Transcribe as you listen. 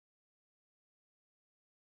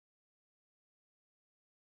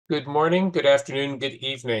Good morning, good afternoon, good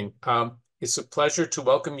evening. It's a pleasure to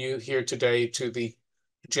welcome you here today to the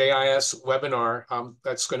JIAS webinar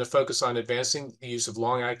that's going to focus on advancing the use of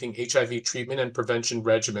long-acting HIV treatment and prevention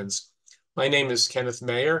regimens. My name is Kenneth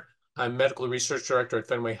Mayer. I'm Medical Research Director at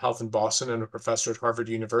Fenway Health in Boston and a professor at Harvard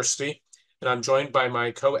University. And I'm joined by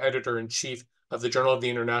my co-editor-in-chief of the Journal of the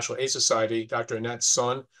International AIDS Society, Dr. Annette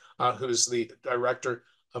Son, who is the director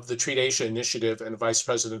of the Treat Asia Initiative and vice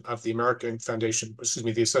president of the American Foundation,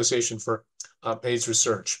 the Association for AIDS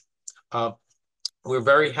Research. We're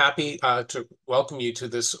very happy to welcome you to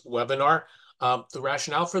this webinar. The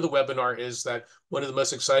rationale for the webinar is that one of the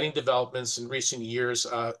most exciting developments in recent years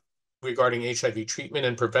regarding HIV treatment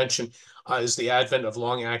and prevention is the advent of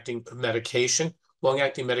long-acting medication.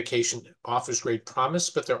 Long-acting medication offers great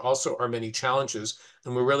promise, but there also are many challenges.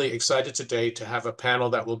 And we're really excited today to have a panel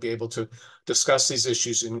that will be able to discuss these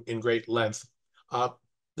issues in great length.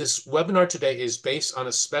 This webinar today is based on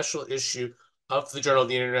a special issue of the Journal of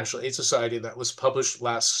the International AIDS Society that was published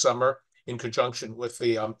last summer in conjunction with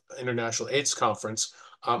the International AIDS Conference.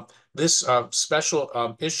 This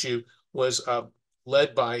special issue was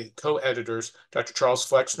led by co-editors Dr. Charles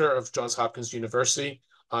Flexner of Johns Hopkins University,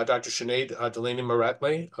 Dr. Sinead Delaney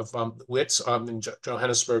Moretley of WITS in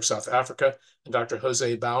Johannesburg, South Africa, and Dr.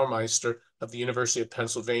 Jose Bauermeister of the University of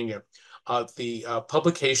Pennsylvania. The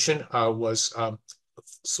publication was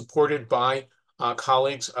supported by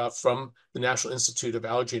colleagues from the National Institute of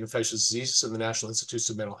Allergy and Infectious Diseases and the National Institutes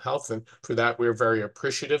of Mental Health, and for that we're very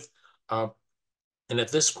appreciative. And at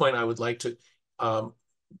this point, I would like to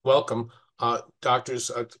welcome Drs.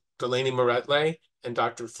 Delaney Moretley and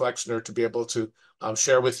Dr. Flexner to be able to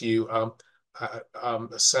share with you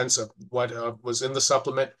a sense of what was in the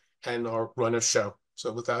supplement and our run of show.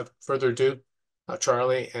 So without further ado,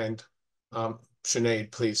 Charlie and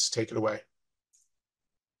Sinead, please take it away.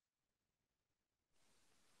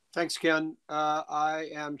 Thanks, Ken.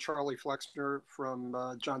 I am Charlie Flexner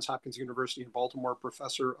from Johns Hopkins University in Baltimore,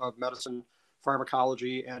 professor of medicine,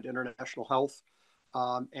 pharmacology, and international health.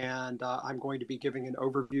 I'm going to be giving an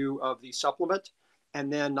overview of the supplement,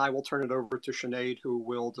 and then I will turn it over to Sinead, who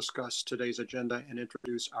will discuss today's agenda and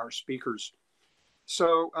introduce our speakers.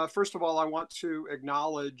 So first of all, I want to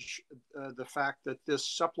acknowledge the fact that this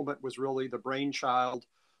supplement was really the brainchild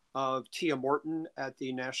of Tia Morton at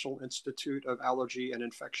the National Institute of Allergy and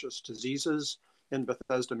Infectious Diseases in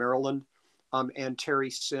Bethesda, Maryland, and Terry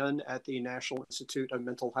Sin at the National Institute of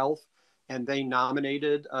Mental Health. And they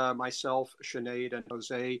nominated myself, Sinead, and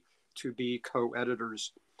Jose to be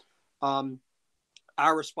co-editors.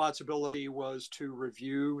 Our responsibility was to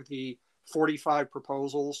review the 45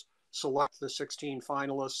 proposals, select the 16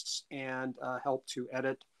 finalists, and help to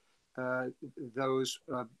edit those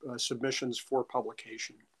submissions for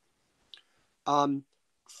publication.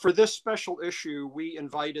 For this special issue, we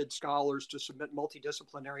invited scholars to submit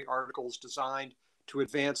multidisciplinary articles designed to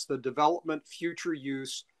advance the development, future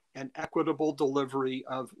use, and equitable delivery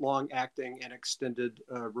of long-acting and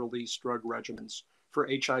extended-release drug regimens for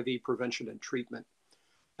HIV prevention and treatment.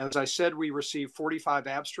 As I said, we received 45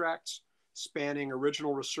 abstracts spanning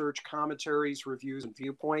original research, commentaries, reviews, and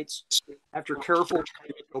viewpoints. After careful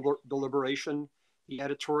deliberation, the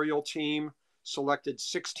editorial team selected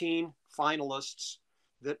 16 finalists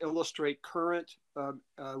that illustrate current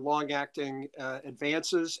long-acting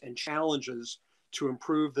advances and challenges to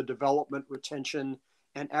improve the development, retention,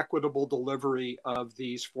 and equitable delivery of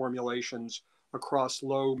these formulations across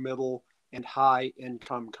low, middle, and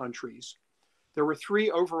high-income countries. There were three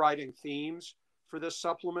overriding themes for this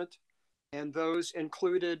supplement, and those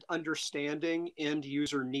included understanding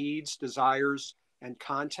end-user needs, desires, and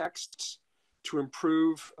contexts to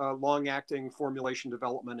improve long-acting formulation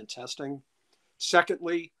development and testing.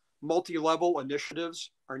 Secondly, multi-level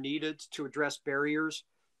initiatives are needed to address barriers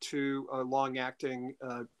to long-acting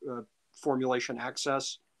formulation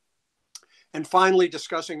access. And finally,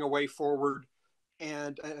 discussing a way forward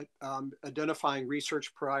and identifying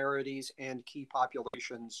research priorities and key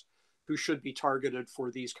populations who should be targeted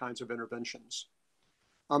for these kinds of interventions.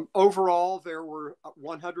 Overall, there were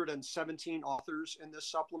 117 authors in this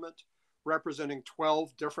supplement, representing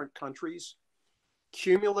 12 different countries.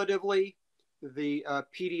 Cumulatively, the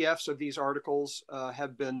PDFs of these articles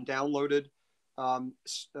have been downloaded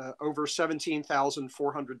over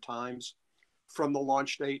 17,400 times from the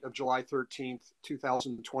launch date of July 13th,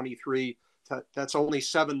 2023. That's only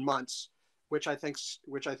 7 months, which I think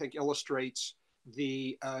illustrates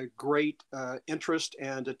the great interest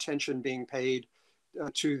and attention being paid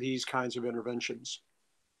to these kinds of interventions.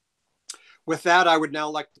 With that, I would now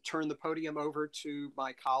like to turn the podium over to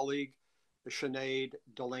my colleague, Sinead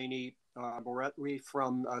Delaney Moretley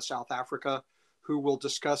from South Africa, who will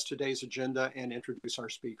discuss today's agenda and introduce our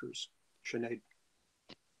speakers. Sinead.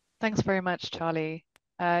 Thanks very much, Charlie.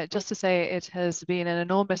 Just to say, it has been an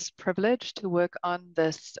enormous privilege to work on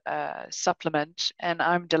this supplement, and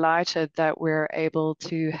I'm delighted that we're able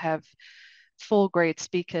to have 4 great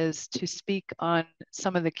speakers to speak on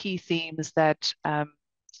some of the key themes that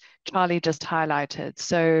Charlie just highlighted.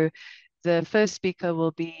 So the first speaker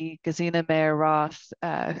will be Gesine Meyer-Rath,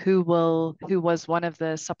 who was one of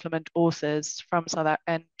the supplement authors from South Africa,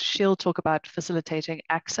 and she'll talk about facilitating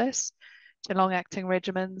access to long-acting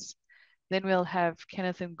regimens. Then we'll have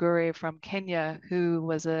Kenneth Ngure from Kenya, who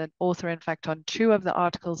was an author, in fact, on 2 of the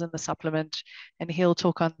articles in the supplement, and he'll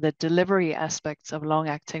talk on the delivery aspects of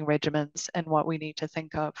long-acting regimens and what we need to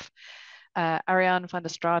think of. Ariane van der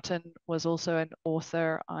Straten was also an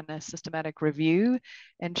author on a systematic review,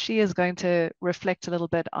 and she is going to reflect a little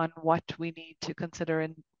bit on what we need to consider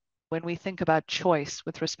when we think about choice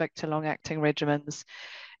with respect to long-acting regimens.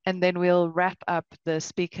 And then we'll wrap up the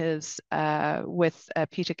speakers with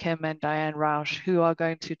Peter Kim and Diane Rausch, who are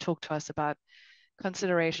going to talk to us about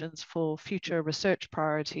considerations for future research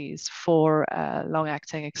priorities for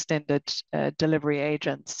long-acting extended delivery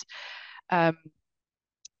agents.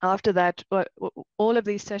 After that, all of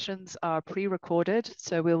these sessions are pre-recorded,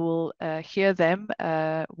 so we will hear them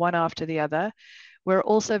one after the other. We're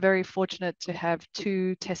also very fortunate to have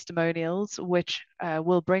 2 testimonials, which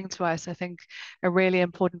will bring to us, I think, a really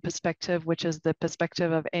important perspective, which is the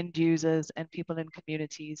perspective of end users and people in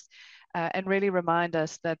communities, and really remind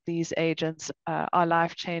us that these agents are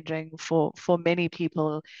life-changing for many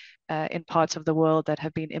people in parts of the world that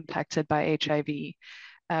have been impacted by HIV.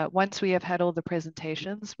 Once we have had all the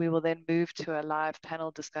presentations, we will then move to a live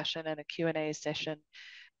panel discussion and a Q&A session,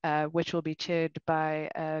 which will be chaired by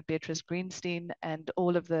Beatrice Greenstein, and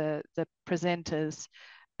all of the presenters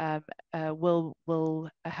will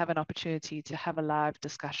have an opportunity to have a live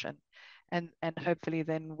discussion. And hopefully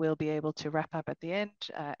then we'll be able to wrap up at the end,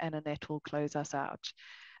 and Annette will close us out.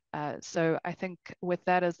 So I think with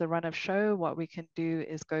that as the run of show, what we can do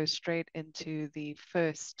is go straight into the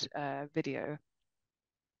first video.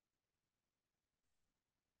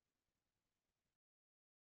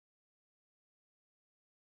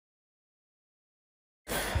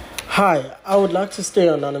 Hi, I would like to stay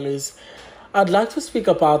anonymous. I'd like to speak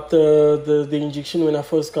about the injection when I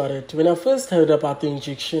first got it. When I first heard about the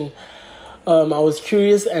injection, I was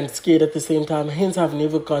curious and scared at the same time. Hence, I've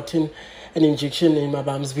never gotten an injection in my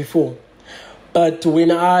bums before. But when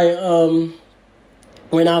I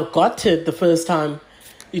got it the first time,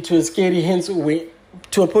 it was scary. Hence,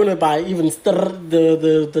 to a point where even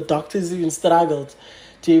the doctors even struggled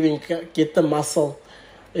to even get the muscle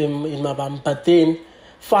in my bum. But then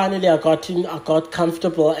finally I got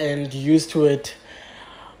comfortable and used to it.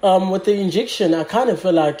 With the injection, I kind of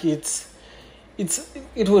feel like it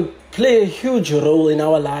would play a huge role in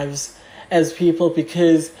our lives as people,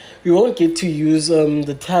 because we won't get to use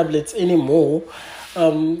the tablets anymore,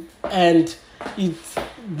 and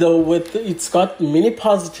it's got many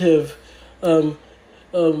positive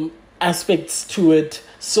aspects to it.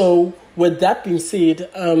 So with that being said,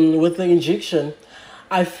 with the injection,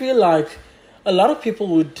 I feel like a lot of people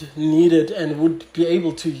would need it and would be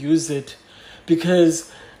able to use it,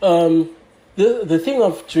 because the thing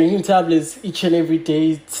of drinking tablets each and every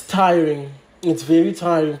day, it's tiring. It's very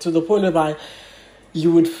tiring, to the point whereby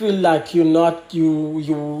you would feel like you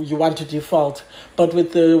want to default. But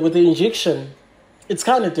with the injection, it's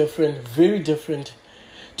kind of different, very different,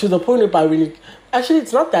 to the point whereby actually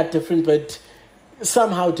it's not that different, but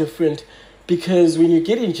somehow different, because when you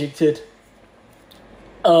get injected,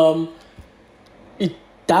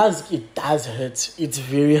 it does hurt. It's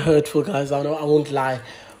very hurtful, guys. I won't lie,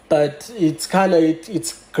 but it's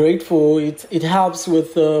it's great for it. It helps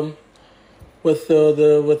with the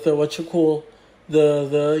what you call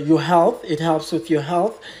your health. It helps with your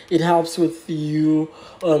health. It helps with you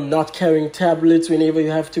not carrying tablets whenever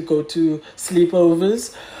you have to go to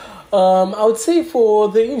sleepovers. I would say for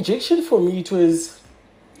the injection, for me, it was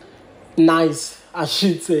nice, I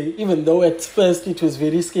should say, even though at first it was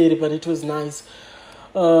very scary, but it was nice.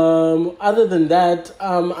 Other than that,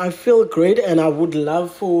 I feel great, and I would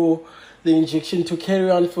love for the injection to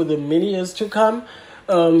carry on for the many years to come,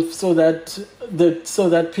 so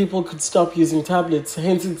that people could stop using tablets.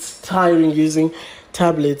 Hence, it's tiring using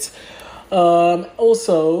tablets.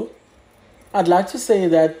 Also, I'd like to say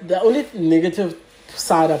that the only negative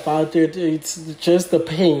side about it's just the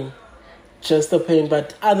pain.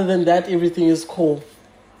 But other than that, everything is cool.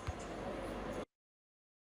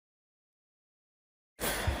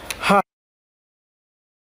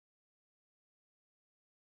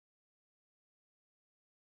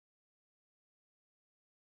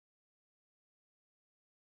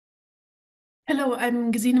 Hello,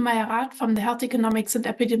 I'm Gesine Meyer-Rath from the Health Economics and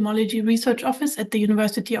Epidemiology Research Office at the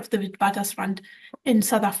University of the Witwatersrand in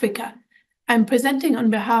South Africa. I'm presenting on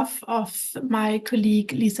behalf of my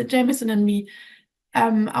colleague Lisa Jamieson and me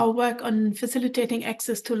our work on facilitating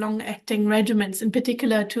access to long-acting regimens, in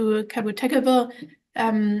particular to cabotegravir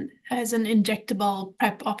as an injectable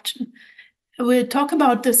PrEP option. We'll talk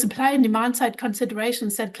about the supply and demand side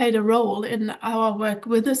considerations that played a role in our work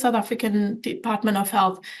with the South African Department of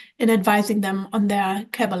Health in advising them on their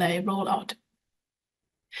Cabotegravir rollout.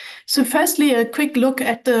 So firstly, a quick look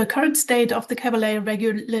at the current state of the Cabotegravir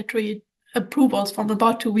regulatory approvals from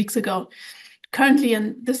about 2 weeks ago. Currently,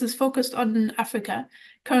 and this is focused on Africa,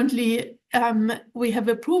 currently we have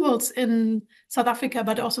approvals in South Africa,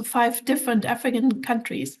 but also 5 different African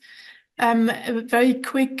countries. A very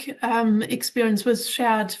quick experience was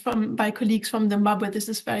shared by colleagues from Zimbabwe. This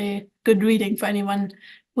is very good reading for anyone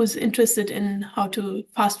who's interested in how to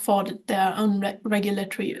fast forward their own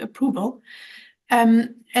regulatory approval.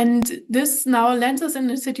 And this now lands us in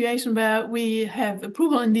a situation where we have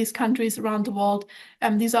approval in these countries around the world.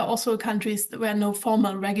 These are also countries where no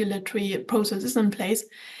formal regulatory process is in place.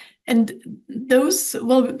 And those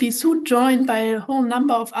will be soon joined by a whole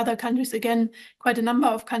number of other countries, again, quite a number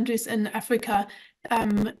of countries in Africa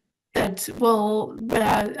where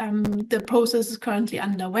the process is currently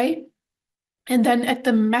underway. And then at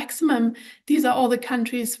the maximum, these are all the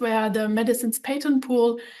countries where the medicines patent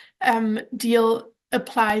pool deal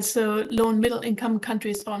applies. So low and middle income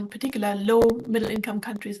countries, or in particular low middle income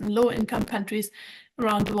countries and low income countries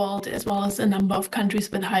around the world, as well as a number of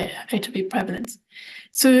countries with high HIV prevalence.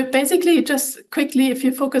 So basically, just quickly, if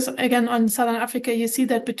you focus again on Southern Africa, you see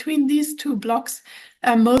that between these 2 blocks,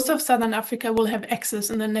 most of Southern Africa will have access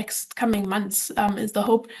in the next coming months, is the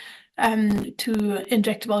hope, to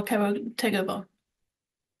injectable cabotegravir.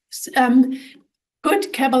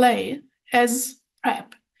 Could Cabotegravir as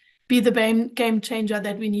PrEP be the game changer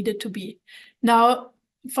that we need it to be? Now,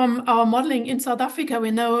 from our modeling in South Africa,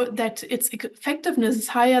 we know that its effectiveness is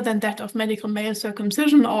higher than that of medical male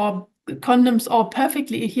circumcision or condoms, or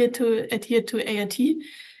perfectly adhere to ART.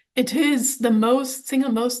 It is the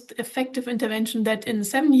single most effective intervention that in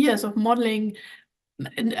 7 years of modeling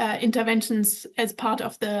interventions as part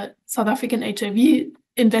of the South African HIV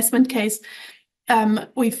investment case,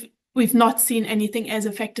 we've not seen anything as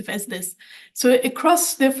effective as this. So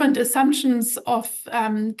across different assumptions of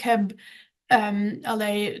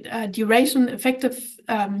LA duration,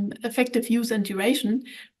 effective use and duration,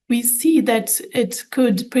 we see that it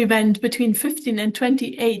could prevent between 15 and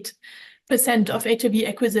 28% of HIV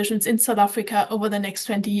acquisitions in South Africa over the next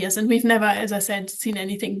 20 years. And we've never, as I said, seen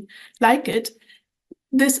anything like it.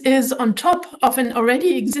 This is on top of an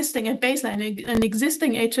already existing at baseline, an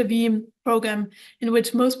existing HIV program in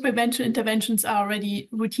which most prevention interventions are already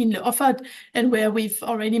routinely offered, and where we've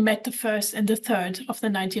already met the first and the third of the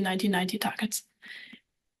 90-90-90 targets.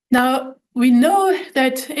 Now, we know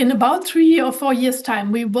that in about 3 or 4 years'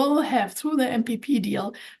 time, we will have, through the MPP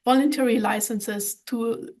deal, voluntary licenses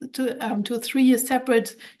to 3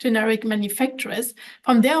 separate generic manufacturers.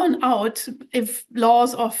 From there on out, if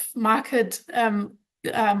laws of market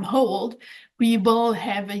hold, we will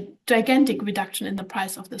have a gigantic reduction in the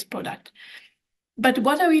price of this product. But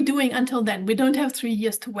what are we doing until then? We don't have 3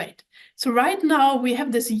 years to wait. So right now we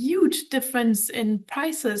have this huge difference in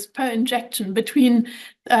prices per injection between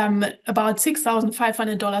about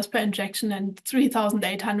 $6,500 per injection and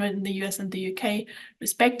 $3,800 in the US and the UK,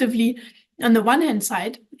 respectively, on the one hand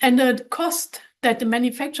side, and the cost that the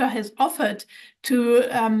manufacturer has offered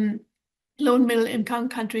to low and middle income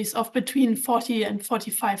countries of between $40 and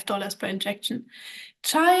 $45 per injection.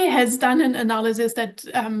 JIAS has done an analysis that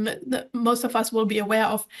most of us will be aware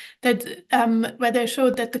of, that where they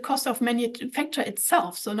showed that the cost of manufacture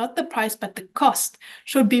itself, so not the price, but the cost,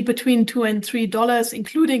 should be between $2 and $3,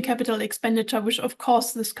 including capital expenditure, which of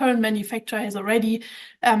course this current manufacturer has already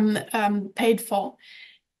paid for.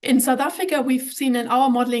 In South Africa, we've seen in our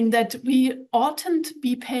modeling that we oughtn't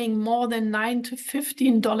be paying more than $9 to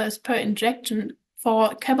 $15 per injection for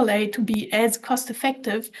Cabotegravir to be as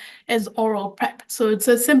cost-effective as oral PrEP. So it's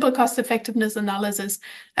a simple cost-effectiveness analysis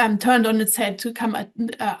turned on its head to come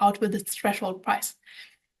out with its threshold price.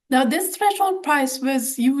 Now, this threshold price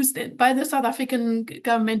was used by the South African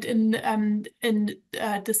government in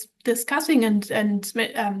discussing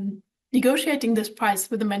and negotiating this price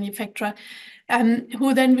with the manufacturer,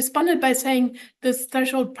 who then responded by saying this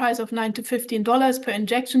threshold price of $9 to $15 per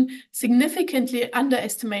injection significantly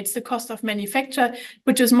underestimates the cost of manufacture,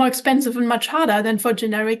 which is more expensive and much harder than for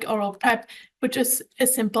generic oral PrEP, which is a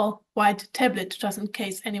simple white tablet, just in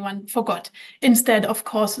case anyone forgot, instead, of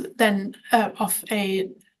course, then of a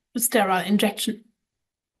sterile injection.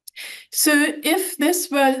 So if this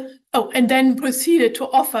were, and then proceeded to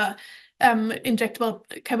offer injectable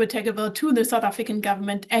cabotegravir to the South African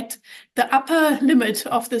government at the upper limit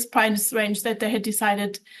of this price range that they had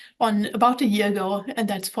decided on about a year ago, and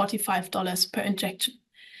that's $45 per injection.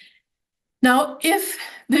 Now, if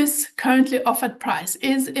this currently offered price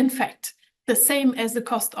is in fact the same as the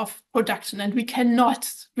cost of production, and we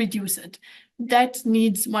cannot reduce it, that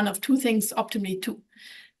needs one of two things optimally too.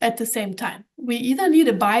 At the same time, we either need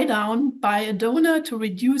a buy down by a donor to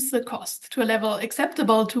reduce the cost to a level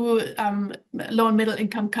acceptable to low and middle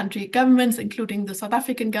income country governments, including the South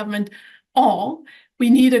African government, or we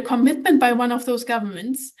need a commitment by one of those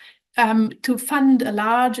governments to fund a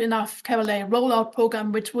large enough Cabolet rollout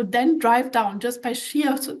program, which would then drive down just by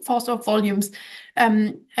sheer force of volumes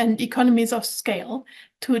and economies of scale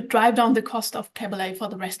to drive down the cost of Cabolet for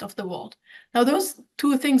the rest of the world. Now, those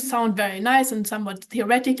two things sound very nice and somewhat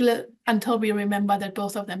theoretical until we remember that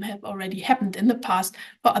both of them have already happened in the past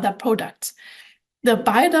for other products. The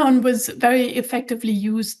buy-down was very effectively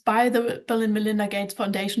used by the Bill and Melinda Gates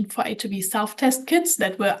Foundation for HIV self-test kits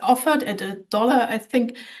that were offered at $1, I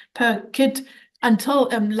think, per kit until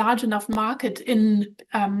a large enough market in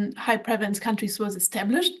high prevalence countries was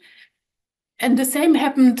established. And the same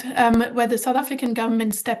happened where the South African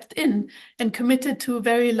government stepped in and committed to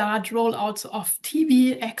very large rollouts of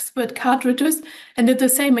TB expert cartridges, and did the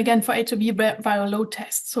same again for HIV viral load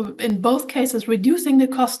tests. So in both cases, reducing the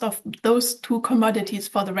cost of those two commodities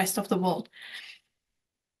for the rest of the world.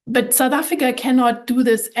 But South Africa cannot do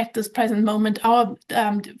this at this present moment. Our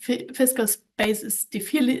fiscal space is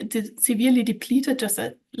severely depleted, just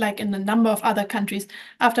like in a number of other countries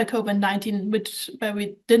after COVID-19, where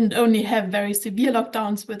we didn't only have very severe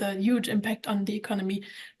lockdowns with a huge impact on the economy,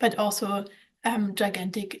 but also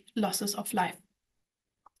gigantic losses of life.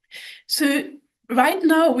 So right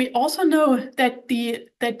now, we also know that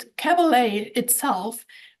that Cabolet itself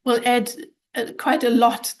will add quite a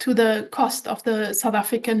lot to the cost of the South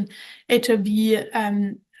African HIV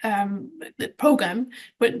program.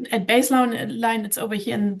 But at baseline, it's over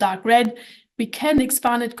here in dark red. We can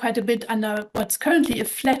expand it quite a bit under what's currently a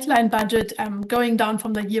flatline budget, going down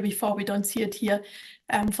from the year before. We don't see it here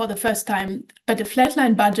for the first time, but a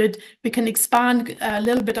flatline budget, we can expand a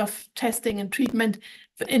little bit of testing and treatment.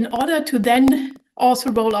 In order to then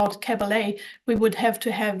also roll out Cabolet, we would have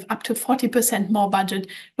to have up to 40% more budget,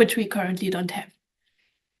 which we currently don't have.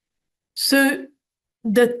 So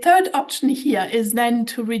the third option here is then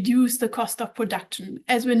to reduce the cost of production.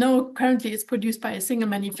 As we know, currently it's produced by a single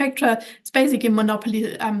manufacturer. It's basically a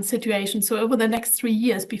monopoly situation. So over the next 3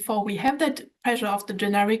 years, before we have that pressure of the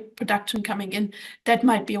generic production coming in, that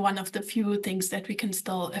might be one of the few things that we can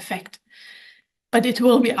still affect. But it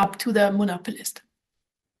will be up to the monopolist.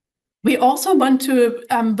 We also want to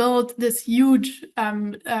build this huge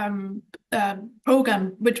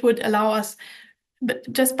program, which would allow us,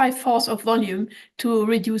 just by force of volume, to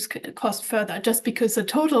reduce cost further, just because the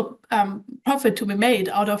total profit to be made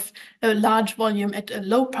out of a large volume at a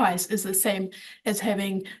low price is the same as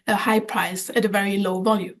having a high price at a very low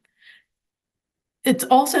volume. It's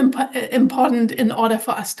also important in order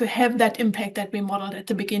for us to have that impact that we modeled at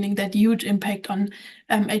the beginning, that huge impact on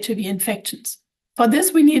HIV infections. For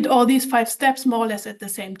this, we need all these 5 steps more or less at the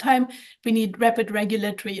same time. We need rapid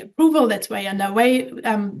regulatory approval. That's way underway.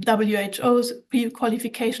 WHO's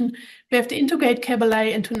pre-qualification. We have to integrate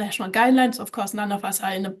Cabolet into national guidelines. Of course, none of us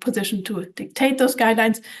are in a position to dictate those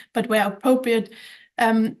guidelines, but where appropriate,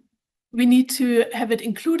 we need to have it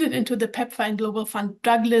included into the PEPFAR and Global Fund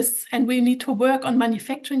drug lists, and we need to work on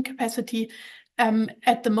manufacturing capacity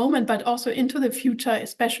at the moment, but also into the future,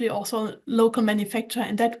 especially also local manufacture,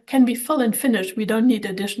 and that can be fill and finish. We don't need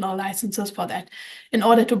additional licenses for that in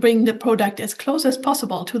order to bring the product as close as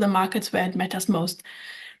possible to the markets where it matters most.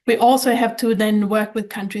 We also have to then work with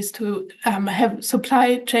countries to have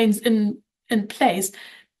supply chains in place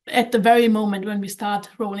at the very moment when we start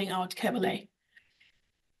rolling out Cabolet.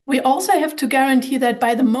 We also have to guarantee that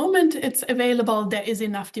by the moment it's available, there is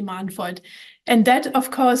enough demand for it. And that, of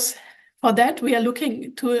course, for that, we are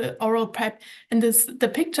looking to oral PrEP, and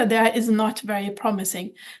the picture there is not very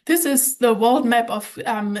promising. This is the world map of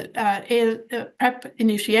PrEP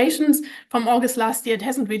initiations from August last year. It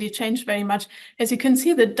hasn't really changed very much. As you can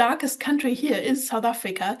see, the darkest country here is South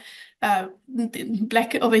Africa.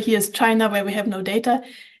 Black over here is China, where we have no data.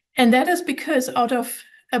 And that is because out of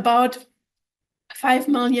about 5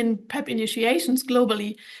 million PrEP initiations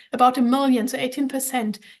globally, about 1 million, so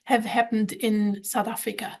 18%, have happened in South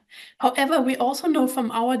Africa. However, we also know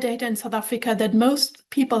from our data in South Africa that most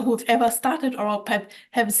people who've ever started oral PrEP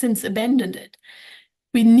have since abandoned it.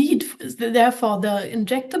 We need, therefore, the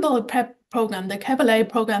injectable PrEP program, the Caballet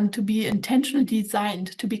program, to be intentionally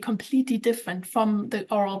designed to be completely different from the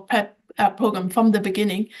oral PrEP program from the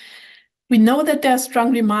beginning. We know that there's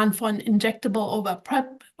strong demand for an injectable over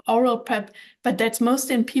PrEP, oral PrEP, but that's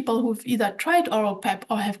mostly in people who've either tried oral PrEP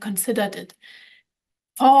or have considered it.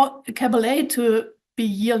 For Caballet to be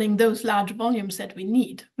yielding those large volumes that we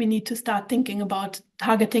need to start thinking about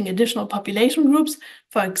targeting additional population groups.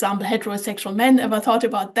 For example, heterosexual men. Ever thought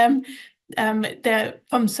about them?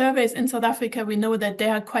 From surveys in South Africa, we know that they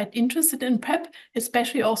are quite interested in PrEP,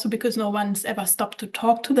 especially also because no one's ever stopped to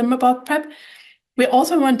talk to them about PrEP. We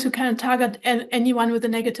also want to kind of target anyone with a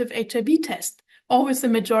negative HIV test. Always the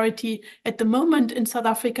majority. At the moment in South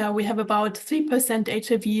Africa, we have about 3%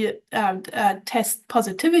 HIV test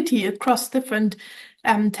positivity across different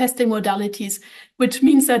testing modalities, which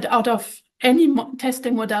means that out of any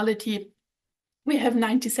testing modality, we have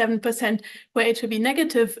 97% who are HIV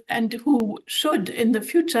negative and who should in the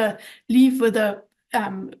future leave with a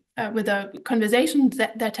conversation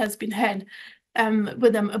that has been had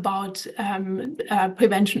with them about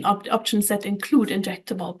prevention options that include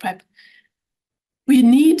injectable PrEP. We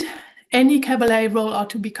need any Caballet rollout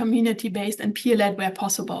to be community-based and peer-led where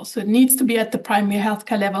possible. So it needs to be at the primary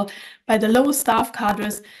healthcare level by the low staff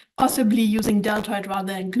cadres, possibly using deltoid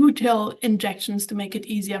rather than gluteal injections to make it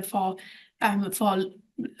easier for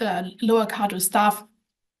lower cadre staff,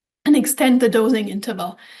 and extend the dosing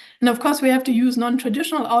interval. And of course, we have to use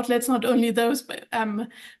non-traditional outlets, not only those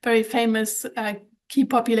very famous key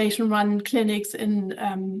population-run clinics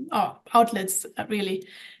or outlets, really,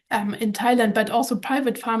 in Thailand, but also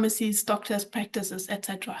private pharmacies, doctors' practices,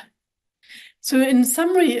 etc. So in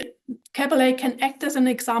summary, Caballet can act as an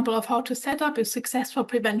example of how to set up a successful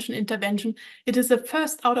prevention intervention. It is the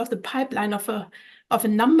first out of the pipeline of a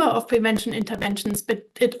number of prevention interventions, but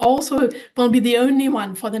it also will be the only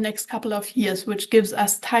one for the next couple of years, which gives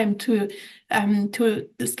us time to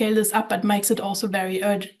scale this up, but makes it also very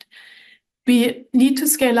urgent. We need to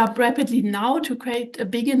scale up rapidly now to create a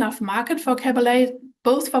big enough market for Caballet,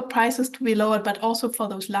 both for prices to be lowered, but also for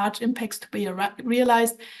those large impacts to be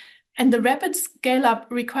realized. And the rapid scale up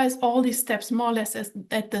requires all these steps more or less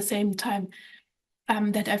at the same time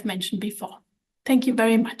that I've mentioned before. Thank you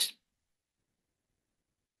very much.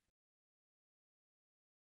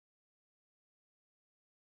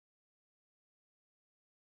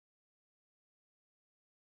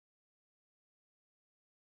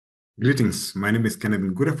 Greetings, my name is Kenneth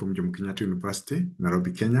Ngura from Jomo Kenyatta University,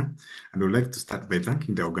 Nairobi, Kenya, and I would like to start by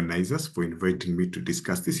thanking the organizers for inviting me to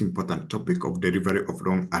discuss this important topic of delivery of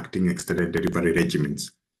long-acting extended delivery regimens.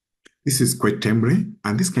 This is quite timely,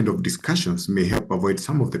 and this kind of discussions may help avoid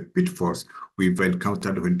some of the pitfalls we've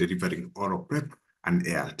encountered when delivering oral PrEP and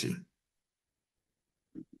ART.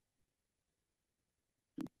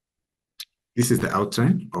 This is the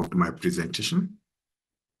outline of my presentation.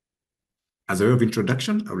 As a way of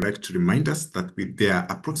introduction, I would like to remind us that there are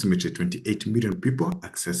approximately 28 million people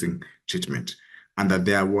accessing treatment, and that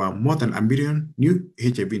there were more than 1 million new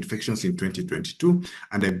HIV infections in 2022,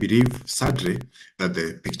 and I believe, sadly, that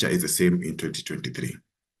the picture is the same in 2023.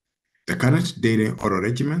 The current daily oral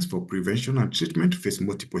regimens for prevention and treatment face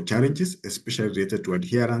multiple challenges, especially related to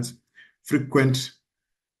adherence, frequent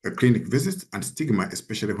clinic visits, and stigma,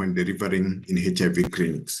 especially when delivering in HIV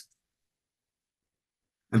clinics.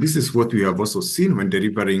 And this is what we have also seen when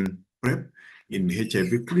delivering PrEP in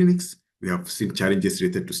HIV clinics. We have seen challenges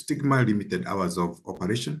related to stigma, limited hours of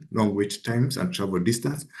operation, long wait times and travel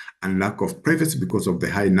distance, and lack of privacy because of the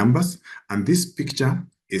high numbers. And this picture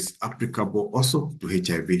is applicable also to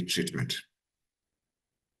HIV treatment.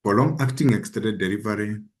 For long-acting extended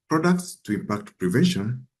delivery products to impact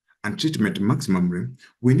prevention and treatment maximally,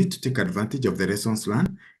 we need to take advantage of the lessons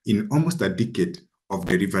learned in almost a decade of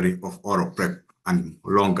delivery of oral PrEP and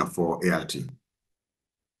longer for ART.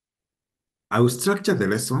 I will structure the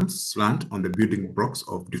lessons learned on the building blocks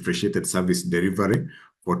of differentiated service delivery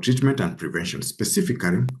for treatment and prevention,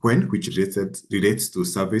 specifically when, which relates to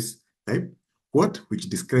service type, what, which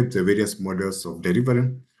describes the various models of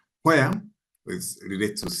delivery, where, which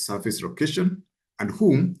relates to service location, and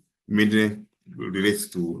whom, mainly relates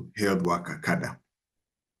to health worker cadre.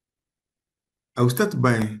 I will start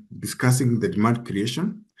by discussing the demand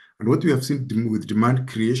creation and what we have seen with demand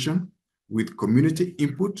creation, with community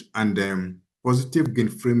input and positive gain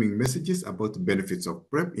framing messages about the benefits of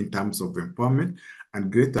PrEP in terms of empowerment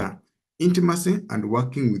and greater intimacy, and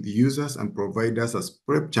working with users and providers as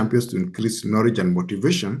PrEP champions to increase knowledge and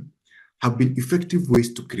motivation have been effective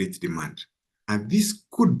ways to create demand. And this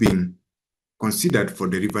could be considered for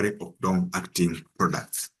delivery of long-acting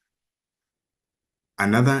products.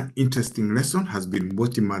 Another interesting lesson has been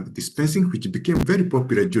multi-month dispensing, which became very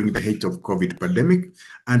popular during the height of COVID pandemic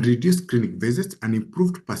and reduced clinic visits and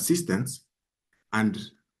improved persistence. And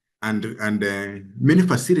many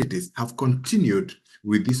facilities have continued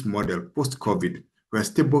with this model post-COVID, where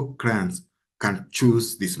stable clients can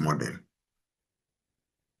choose this model.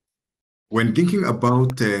 When thinking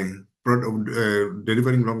about delivering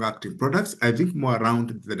long-acting products, I think more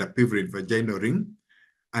around the dapivirine vaginal ring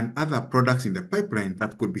and other products in the pipeline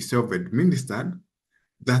that could be self-administered,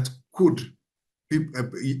 that could,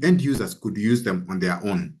 end users could use them on their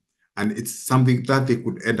own. And it's something that they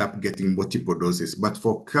could end up getting multiple doses. But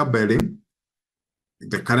for carbapenem,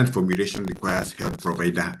 the current formulation requires health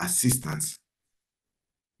provider assistance.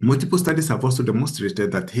 Multiple studies have also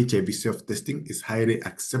demonstrated that HIV self-testing is highly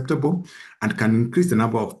acceptable and can increase the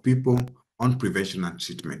number of people on prevention and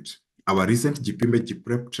treatment. Our recent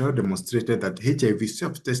GPME-GPrep trial demonstrated that HIV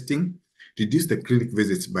self-testing reduced the clinic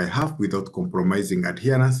visits by half without compromising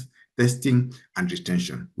adherence, testing, and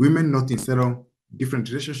retention. Women not in several different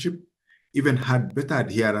relationships even had better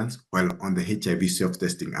adherence while on the HIV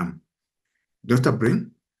self-testing arm. Dr.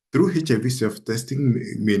 Brain, through HIV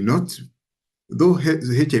self-testing though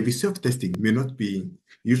HIV self-testing may not be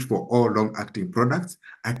used for all long-acting products,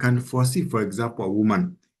 I can foresee, for example, a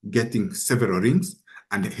woman getting several rings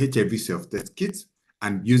and HIV self-test kits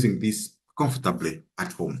and using this comfortably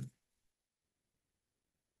at home.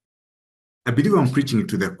 I believe I'm preaching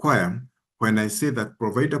to the choir when I say that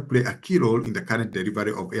providers play a key role in the current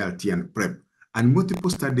delivery of ART and PrEP, and multiple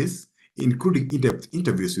studies, including in-depth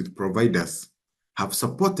interviews with providers, have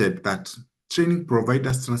supported that training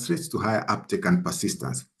providers translates to higher uptake and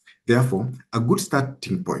persistence. Therefore, a good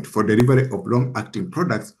starting point for delivery of long-acting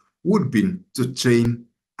products would be to train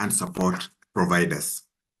and support providers.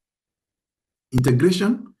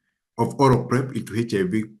 Integration of oral PrEP into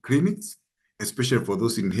HIV clinics, especially for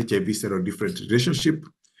those in HIV serodifferent relationship,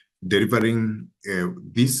 delivering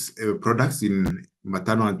these products in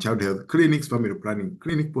maternal and child health clinics, family planning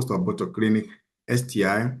clinic, post-abortive clinic,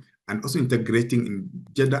 STI, and also integrating in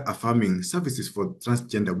gender-affirming services for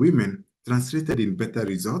transgender women translated in better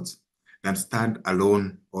results than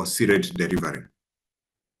stand-alone or serial delivery.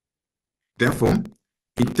 Therefore,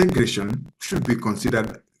 integration should be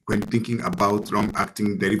considered when thinking about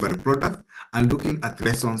long-acting delivery product and looking at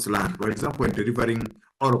lessons learned. For example, when delivering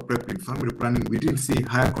oral PrEP in family planning, we didn't see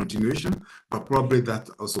higher continuation, but probably that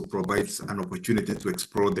also provides an opportunity to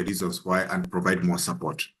explore the reasons why and provide more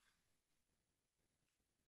support.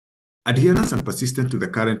 Adherence and persistence to the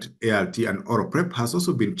current ART and oral PrEP has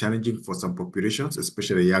also been challenging for some populations,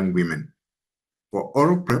 especially young women. For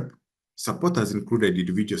oral PrEP, support has included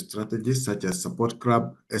individual strategies such as support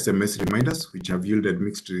club, SMS reminders, which have yielded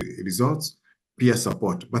mixed results, peer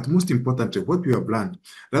support. But most importantly, what we have learned,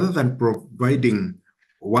 rather than providing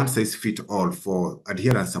one-size-fits-all for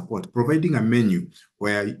adherence support, providing a menu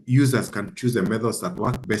where users can choose the methods that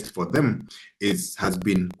work best for them has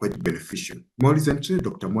been quite beneficial. More recently,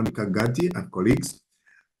 Dr. Monica Gatti and colleagues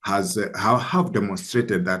have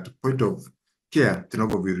demonstrated that point-of-care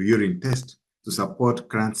tenofovir urine test to support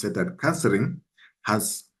client-centered counseling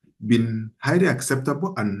has been highly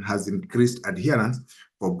acceptable and has increased adherence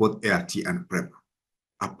for both ART and PrEP.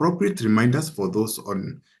 Appropriate reminders for those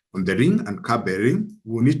on the ring and carbapenem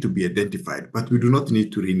will need to be identified, but we do not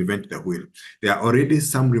need to reinvent the wheel. There are already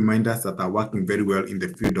some reminders that are working very well in the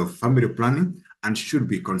field of family planning and should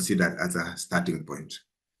be considered as a starting point.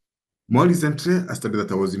 More recently, a study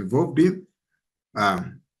that I was involved in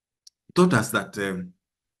taught us that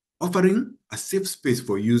offering a safe space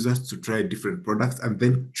for users to try different products and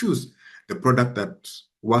then choose the product that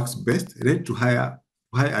works best led to high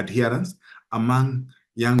adherence among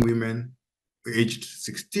young women aged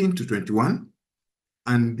 16 to 21.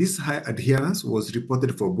 And this high adherence was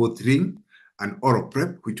reported for both ring and oral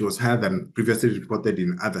PrEP, which was higher than previously reported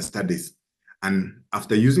in other studies. And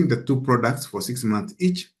after using the two products for 6 months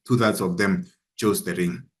each, 2/3 of them chose the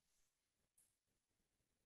ring.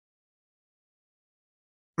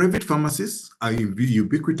 Private pharmacies are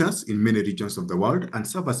ubiquitous in many regions of the world and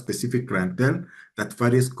serve a specific clientele that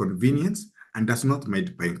varies convenience and does not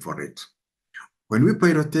mind paying for it. When we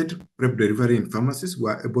piloted PrEP delivery in pharmacies, we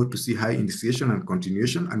were able to see high initiation and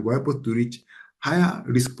continuation, and were able to reach higher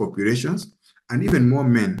risk populations and even more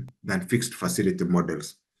men than fixed facility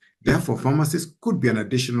models. Therefore, pharmacies could be an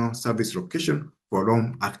additional service location for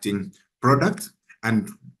long-acting products. And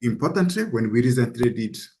importantly, when we recently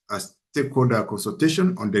did a stakeholder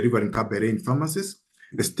consultation on delivering carbapenem in pharmacies,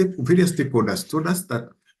 various stakeholders told us that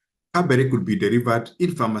carbapenem could be delivered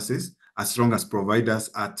in pharmacies as long as providers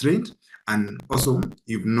are trained. And also,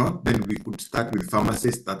 if not, then we could start with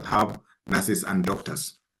pharmacies that have nurses, and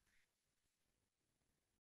doctors.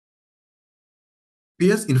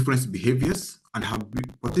 Peers influence behaviors and have the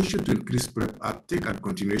potential to increase PrEP uptake and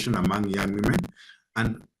continuation among young women,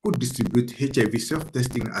 and could distribute HIV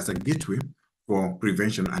self-testing as a gateway for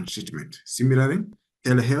prevention and treatment. Similarly,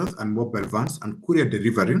 telehealth and mobile vans and courier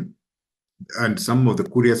delivery, and some of the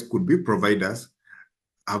couriers could be providers,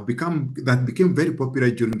 became very popular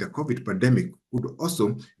during the COVID pandemic, could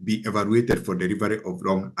also be evaluated for delivery of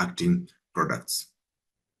long-acting products.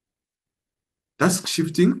 Task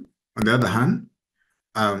shifting, on the other hand,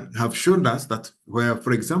 have shown us that where,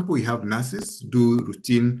 for example, we have nurses do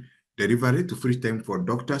routine delivery to free time for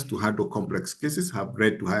doctors to handle complex cases, have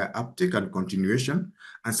led to higher uptake and continuation,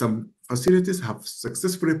 and some facilities have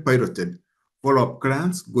successfully piloted follow-up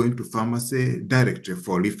clients going to pharmacy directly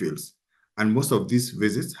for refills. And most of these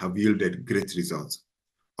visits have yielded great results.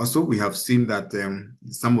 Also, we have seen that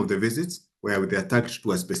some of the visits where they are tagged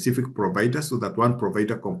to a specific provider so that one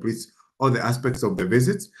provider completes all the aspects of the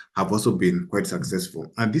visits have also been quite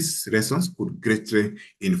successful. And these lessons could greatly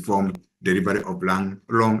inform delivery of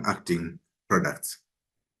long-acting products.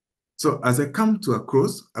 So as I come to a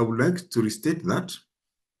close, I would like to restate that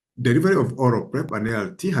delivery of oral PrEP and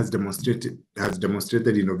ALT has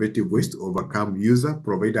demonstrated innovative ways to overcome user,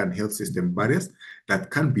 provider, and health system barriers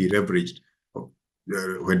that can be leveraged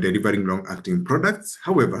when delivering long-acting products.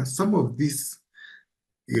 However, some of these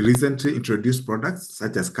recently introduced products,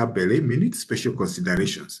 such as Cabele, may need special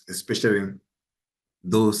considerations, especially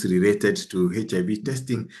those related to HIV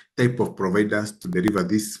testing, type of providers to deliver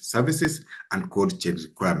these services, and code change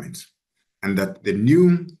requirements. And that the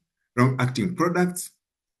new long-acting products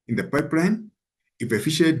in the pipeline, if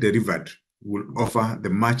efficiently delivered, will offer the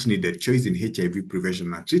much-needed choice in HIV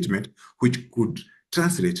prevention and treatment, which could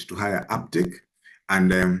translate to higher uptake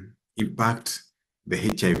and impact the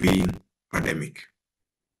HIV pandemic.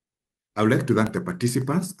 I would like to thank the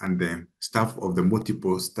participants and the staff of the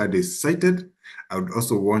multiple studies cited. I would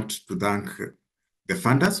also want to thank the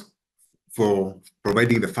funders for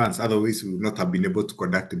providing the funds. Otherwise, we would not have been able to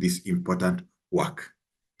conduct this important work.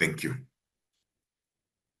 Thank you.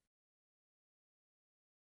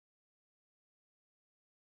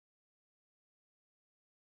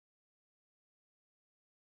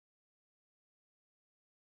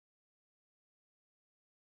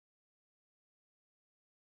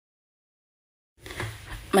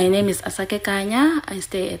 My name is Asake Kanya. I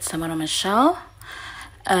stay at Samara Mashal.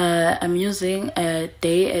 I'm using a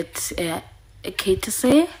day at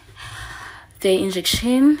KTC. The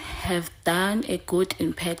injection have done a good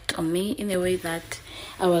impact on me in a way that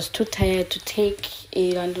I was too tired to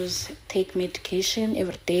take medication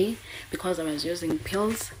every day because I was using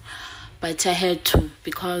pills, but I had to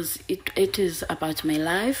because it is about my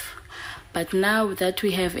life. But now that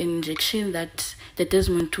we have an injection that the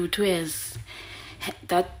Desmond Tutu has,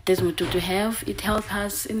 it helps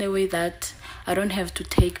us in a way that I don't have to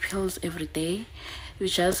take pills every day. You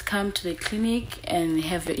just come to the clinic and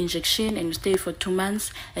have your injection and you stay for 2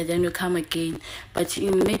 months and then you come again. But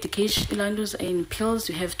in medication, in pills,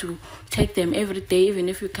 you have to take them every day. Even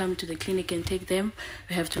if you come to the clinic and take them,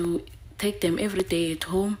 you have to take them every day at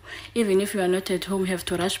home. Even if you are not at home, you have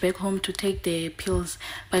to rush back home to take the pills.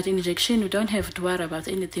 But injection, you don't have to worry about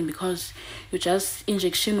anything because you just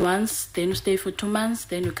injection once, then you stay for 2 months,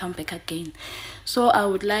 then you come back again. So I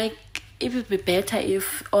would like, it would be better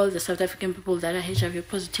if all the South African people that are HIV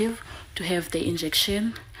positive to have the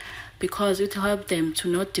injection because it will help them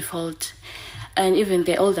to not default. And even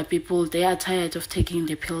the older people, they are tired of taking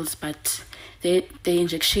the pills, but the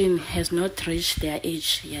injection has not reached their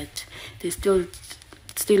age yet. They're still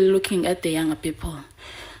looking at the younger people.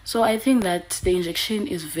 So I think that the injection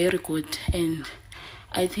is very good, and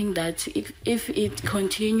I think that if it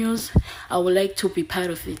continues, I would like to be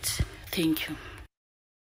part of it. Thank you.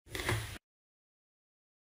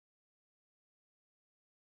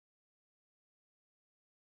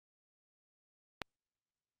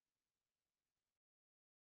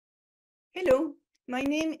 Hello, my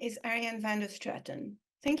name is Ariane van der Straten.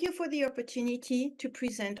 Thank you for the opportunity to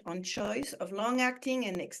present on choice of long-acting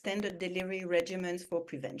and extended delivery regimens for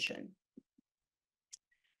prevention.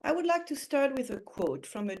 I would like to start with a quote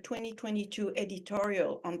from a 2022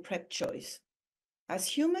 editorial on PrEP choice. As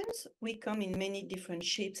humans, we come in many different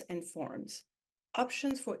shapes and forms.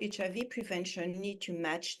 Options for HIV prevention need to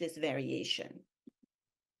match this variation.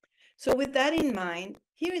 So with that in mind,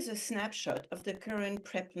 here is a snapshot of the current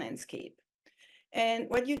PrEP landscape. And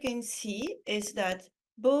what you can see is that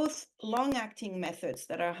both long-acting methods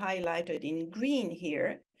that are highlighted in green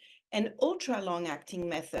here and ultra long-acting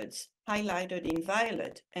methods highlighted in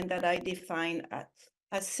violet and that I define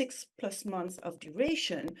as 6+ months of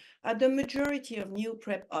duration are the majority of new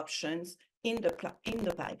PrEP options in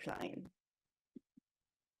the pipeline.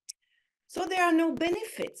 So there are no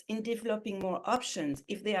benefits in developing more options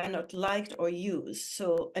if they are not liked or used.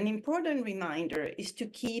 So an important reminder is to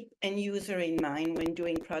keep end user in mind when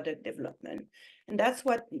doing product development. And that's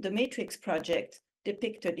what the Matrix project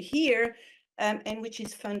depicted here, and which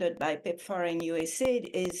is funded by PEPFAR and USAID,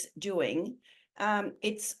 is doing.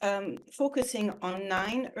 It's focusing on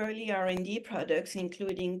 9 early R&D products,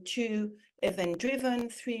 including 2 event-driven,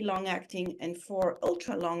 3 long-acting, and 4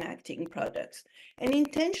 ultra-long-acting products. And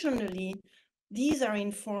intentionally, these are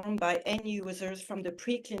informed by end users from the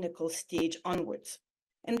preclinical stage onwards.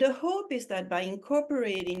 And the hope is that by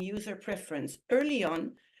incorporating user preference early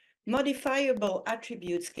on, modifiable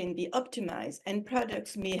attributes can be optimized and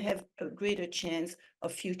products may have a greater chance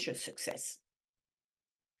of future success.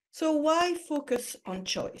 So why focus on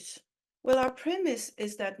choice? Well, our premise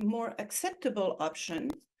is that more acceptable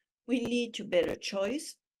options will lead to better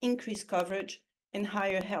choice, increased coverage, and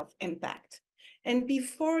higher health impact. And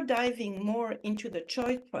before diving more into the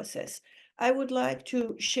choice process, I would like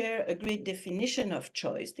to share a great definition of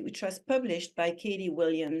choice, which was published by Katie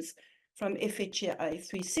Williams from FHI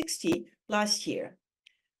 360 last year.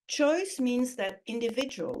 Choice means that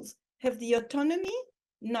individuals have the autonomy,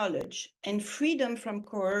 knowledge, and freedom from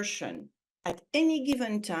coercion at any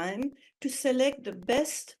given time to select the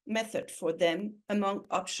best method for them among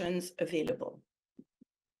options available.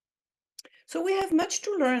 So we have much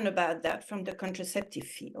to learn about that from the contraceptive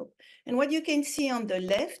field. And what you can see on the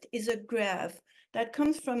left is a graph that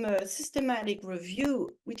comes from a systematic review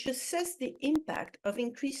which assessed the impact of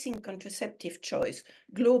increasing contraceptive choice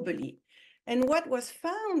globally. And what was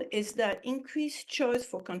found is that increased choice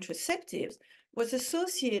for contraceptives was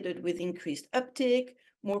associated with increased uptake,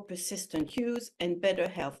 more persistent use, and better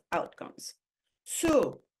health outcomes.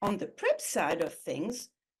 So on the PrEP side of things,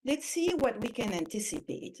 let's see what we can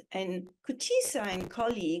anticipate. And Kutisa and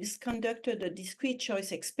colleagues conducted a discrete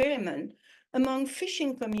choice experiment among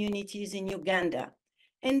fishing communities in Uganda.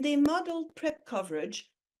 And they modeled PrEP coverage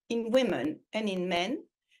in women and in men.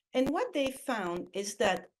 And what they found is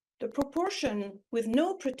that the proportion with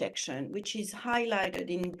no protection, which is highlighted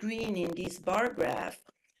in green in this bar graph,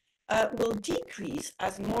 will decrease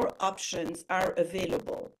as more options are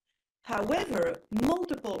available. However,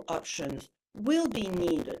 multiple options will be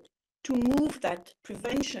needed to move that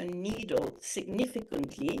prevention needle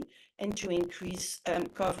significantly and to increase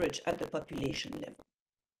coverage at the population level.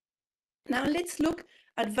 Now let's look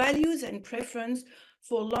at values and preference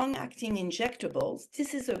for long-acting injectables.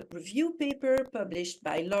 This is a review paper published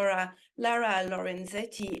by Lara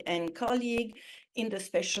Lorenzetti and colleague in the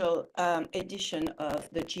special edition of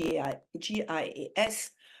the JIAS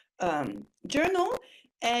journal.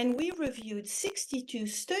 And we reviewed 62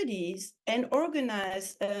 studies and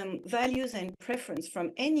organized values and preference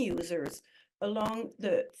from end users along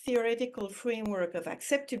the theoretical framework of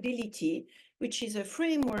acceptability, which is a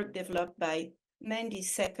framework developed by Mandy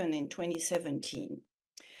Second in 2017.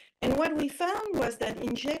 And what we found was that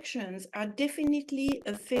injections are definitely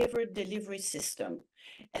a favored delivery system,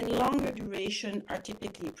 and longer duration are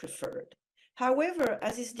typically preferred. However,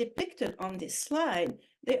 as is depicted on this slide,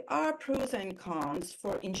 there are pros and cons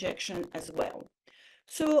for injection as well.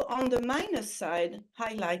 So on the minus side,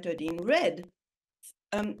 highlighted in red,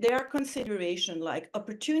 there are considerations like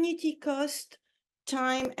opportunity cost,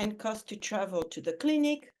 time and cost to travel to the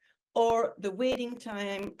clinic, or the waiting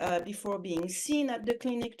time before being seen at the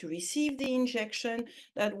clinic to receive the injection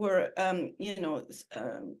that were,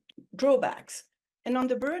 drawbacks. And on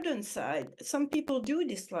the burden side, some people do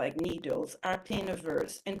dislike needles, are pain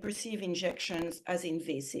averse, and perceive injections as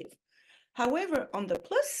invasive. However, on the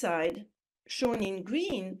plus side, shown in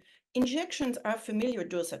green, injections are familiar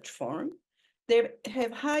dosage form. They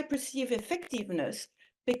have high perceived effectiveness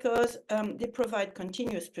because they provide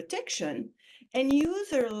continuous protection, and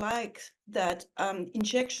user likes that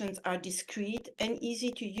injections are discreet and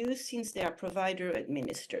easy to use since they are provider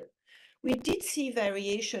administered. We did see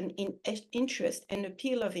variation in interest and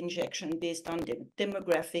appeal of injection based on the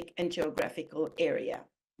demographic and geographical area.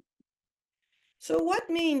 So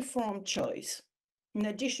what may inform choice, in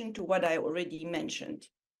addition to what I already mentioned?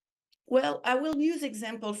 Well, I will use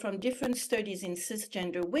examples from different studies in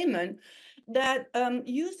cisgender women that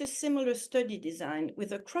used a similar study design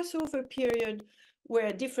with a crossover period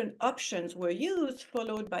where different options were used,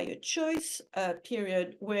 followed by a choice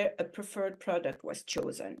period where a preferred product was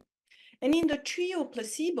chosen. And in the trio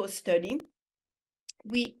placebo study,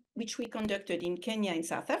 which we conducted in Kenya and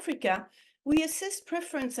South Africa, We assessed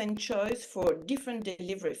preference and choice for different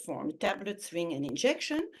delivery forms, tablets, ring, and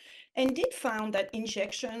injection, and did found that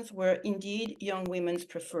injections were indeed young women's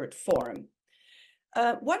preferred form.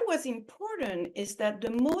 What was important is that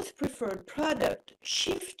the most preferred product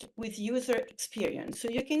shift with user experience. So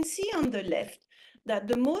you can see on the left that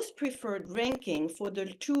the most preferred ranking for the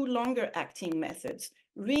two longer acting methods,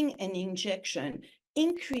 ring and injection,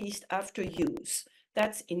 increased after use.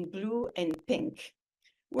 That's in blue and pink.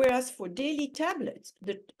 Whereas for daily tablets,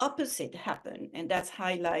 the opposite happened, and that's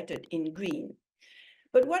highlighted in green.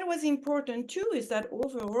 But what was important too is that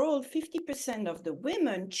overall, 50% of the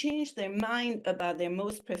women changed their mind about their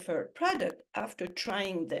most preferred product after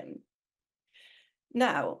trying them.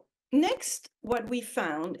 Now, next, what we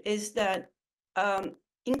found is that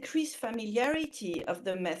increased familiarity of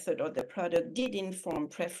the method or the product did inform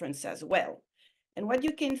preference as well. And what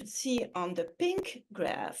you can see on the pink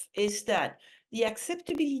graph is that the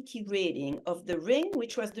acceptability rating of the ring,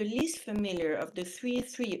 which was the least familiar of the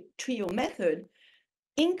trio method,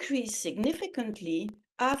 increased significantly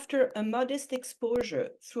after a modest exposure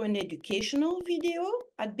through an educational video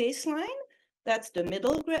at baseline. That's the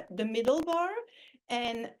middle bar.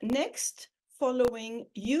 And next, following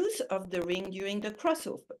use of the ring during the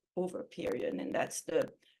crossover period, and that's the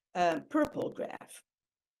purple graph.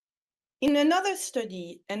 In another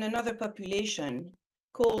study and another population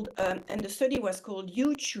called, and the study was called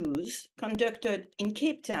You Choose, conducted in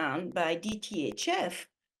Cape Town by DTHF,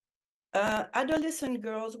 adolescent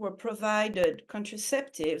girls were provided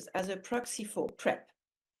contraceptives as a proxy for PrEP.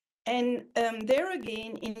 And there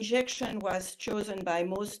again, injection was chosen by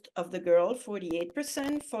most of the girls,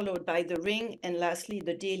 48%, followed by the ring, and lastly,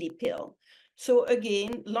 the daily pill. So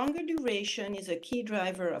again, longer duration is a key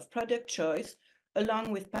driver of product choice,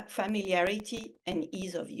 along with familiarity and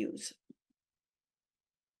ease of use.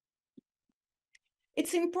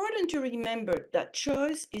 It's important to remember that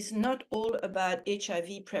choice is not all about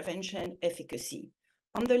HIV prevention efficacy.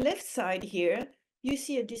 On the left side here, you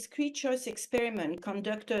see a discrete choice experiment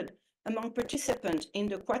conducted among participants in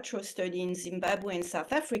the Quattro study in Zimbabwe and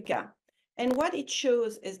South Africa. And what it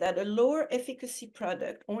shows is that a lower efficacy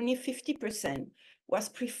product, only 50%, was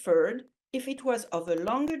preferred if it was of a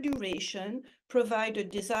longer duration, provided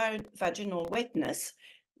desired vaginal wetness,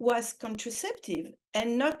 was contraceptive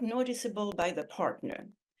and not noticeable by the partner.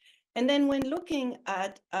 And then when looking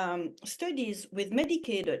at studies with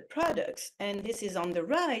medicated products, and this is on the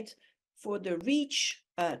right for the REACH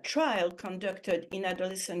trial conducted in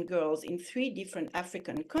adolescent girls in 3 different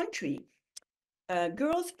African countries,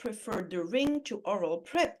 girls preferred the ring to oral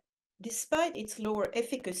PrEP despite its lower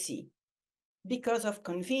efficacy because of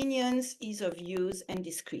convenience, ease of use, and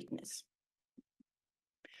discreetness.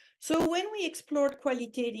 So when we explored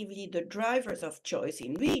qualitatively the drivers of choice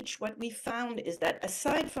in REACH, what we found is that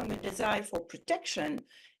aside from a desire for protection,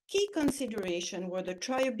 key consideration were the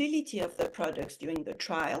triability of the products during the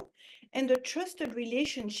trial and the trusted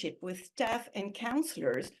relationship with staff and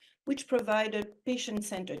counselors, which provided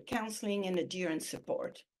patient-centered counseling and adherence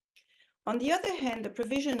support. On the other hand, the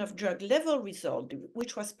provision of drug level result,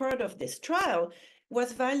 which was part of this trial,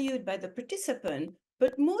 was valued by the participant,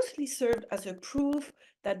 but mostly served as a proof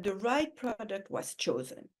that the right product was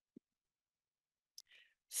chosen.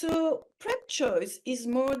 So PrEP choice is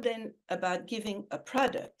more than about giving a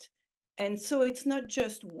product. And so it's not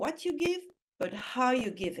just what you give, but how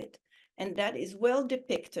you give it. And that is well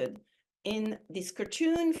depicted in this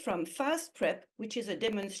cartoon from Fast PrEP, which is a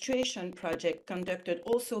demonstration project conducted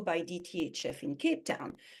also by DTHF in Cape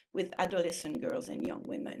Town with adolescent girls and young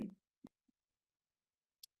women.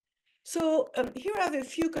 So here are a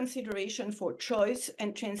few considerations for choice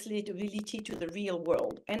and translatability to the real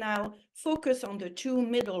world, and I'll focus on the 2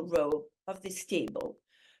 middle row of this table.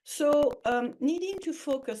 So needing to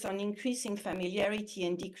focus on increasing familiarity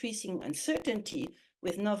and decreasing uncertainty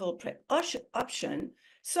with novel PrEP option,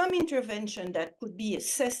 some intervention that could be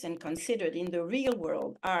assessed and considered in the real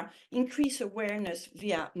world are increased awareness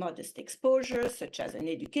via modest exposure, such as an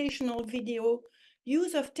educational video,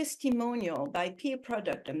 use of testimonial by peer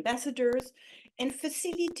product ambassadors, and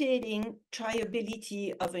facilitating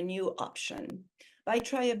triability of a new option. By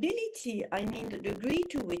triability, I mean the degree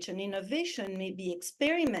to which an innovation may be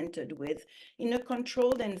experimented with in a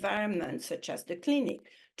controlled environment, such as the clinic,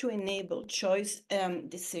 to enable choice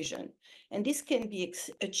decision. And this can be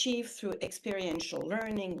achieved through experiential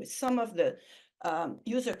learning with some of the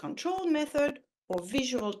user control method or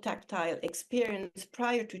visual tactile experience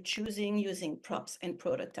prior to choosing using props and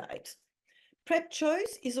prototypes. PrEP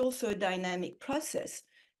choice is also a dynamic process,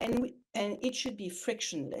 and it should be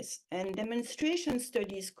frictionless. And demonstration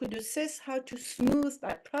studies could assess how to smooth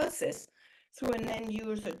that process through an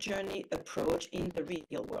end-user journey approach in the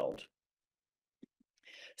real world.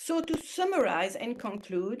 So to summarize and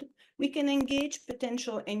conclude, we can engage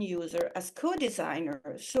potential end user as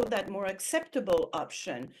co-designers so that more acceptable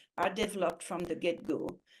options are developed from the get-go.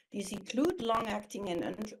 These include long-acting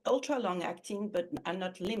and ultra-long-acting, but are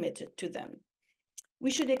not limited to them. We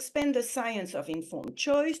should expand the science of informed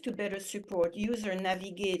choice to better support user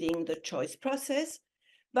navigating the choice process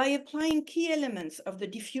by applying key elements of the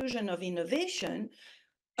diffusion of innovation,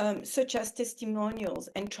 such as testimonials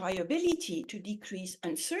and triability to decrease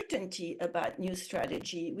uncertainty about new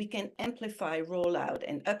strategy. We can amplify rollout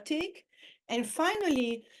and uptake. And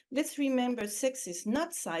finally, let's remember sex is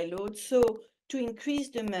not siloed, so to increase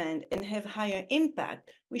demand and have higher impact,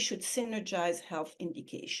 we should synergize health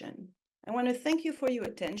indication. I want to thank you for your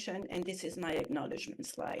attention, and this is my acknowledgement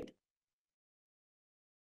slide.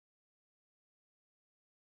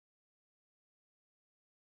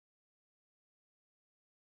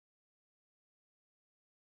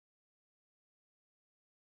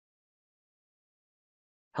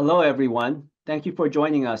 Hello, everyone. Thank you for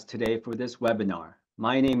joining us today for this webinar.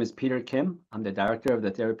 My name is Peter Kim. I'm the Director of the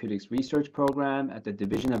Therapeutics Research Program at the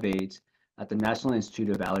Division of AIDS at the National Institute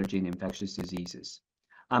of Allergy and Infectious Diseases.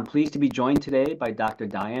 I'm pleased to be joined today by Dr.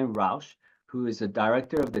 Diane Rausch, who is the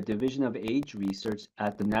Director of the Division of AIDS Research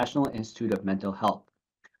at the National Institute of Mental Health.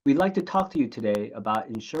 We'd like to talk to you today about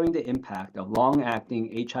ensuring the impact of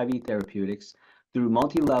long-acting HIV therapeutics through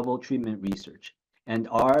multi-level treatment research and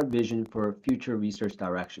our vision for future research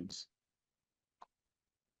directions.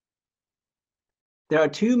 There are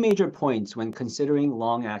two major points when considering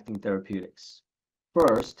long-acting therapeutics.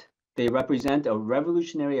 First, they represent a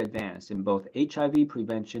revolutionary advance in both HIV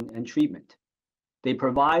prevention and treatment. They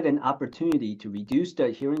provide an opportunity to reduce the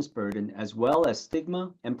adherence burden as well as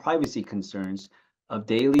stigma and privacy concerns of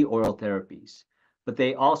daily oral therapies, but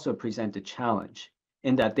they also present a challenge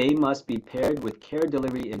in that they must be paired with care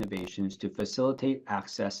delivery innovations to facilitate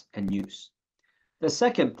access and use. The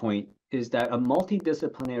second point is that a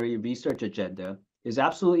multidisciplinary research agenda is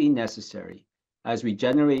absolutely necessary as we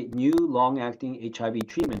generate new long-acting HIV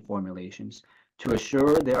treatment formulations to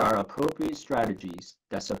assure there are appropriate strategies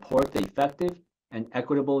that support the effective and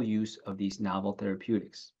equitable use of these novel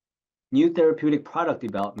therapeutics. New therapeutic product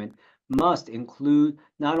development must include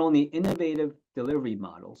not only innovative delivery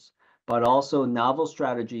models, but also novel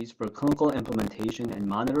strategies for clinical implementation and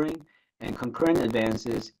monitoring, and concurrent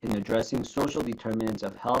advances in addressing social determinants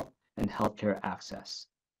of health and healthcare access.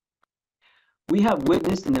 We have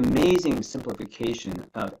witnessed an amazing simplification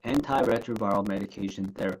of antiretroviral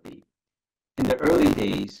medication therapy. In the early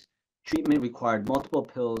days, treatment required multiple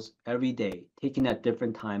pills every day, taken at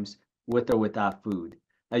different times with or without food.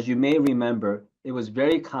 As you may remember, it was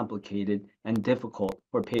very complicated and difficult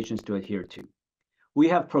for patients to adhere to. We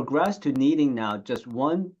have progressed to needing now just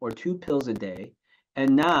 1 or 2 pills a day,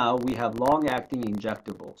 and now we have long-acting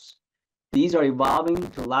injectables. These are evolving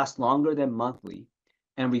to last longer than monthly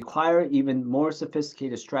and require even more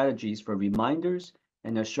sophisticated strategies for reminders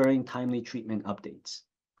and assuring timely treatment updates.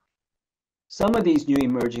 Some of these new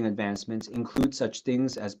emerging advancements include such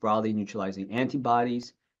things as broadly neutralizing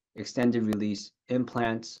antibodies, extended release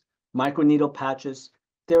implants, microneedle patches,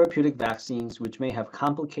 therapeutic vaccines, which may have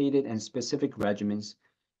complicated and specific regimens.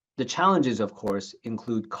 The challenges, of course,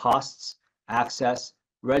 include costs, access,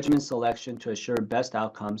 regimen selection to assure best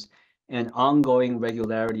outcomes, and ongoing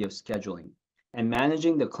regularity of scheduling, and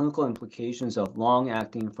managing the clinical implications of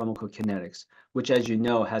long-acting pharmacokinetics, which, as you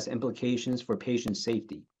know, has implications for patient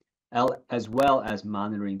safety, as well as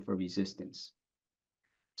monitoring for resistance.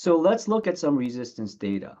 So let's look at some resistance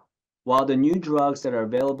data. While the new drugs that are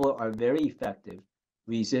available are very effective,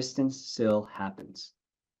 resistance still happens.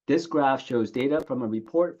 This graph shows data from a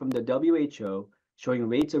report from the WHO showing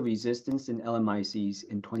rates of resistance in LMICs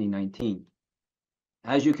in 2019.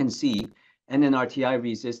 As you can see, NNRTI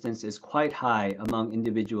resistance is quite high among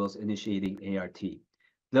individuals initiating ART.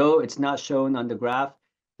 Though it's not shown on the graph,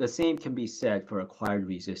 the same can be said for acquired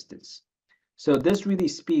resistance. So this really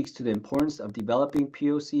speaks to the importance of developing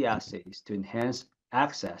POC assays to enhance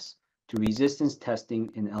access to resistance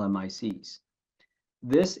testing in LMICs.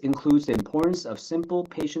 This includes the importance of simple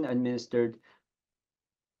patient-administered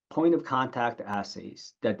point-of-contact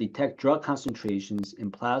assays that detect drug concentrations in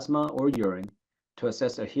plasma or urine to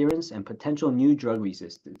assess adherence and potential new drug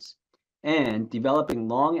resistance, and developing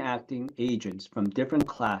long-acting agents from different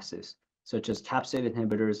classes, such as capsid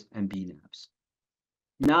inhibitors and BNAbs.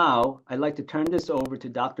 Now, I'd like to turn this over to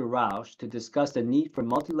Dr. Rausch to discuss the need for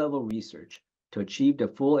multi-level research to achieve the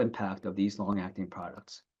full impact of these long-acting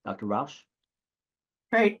products. Dr. Rausch?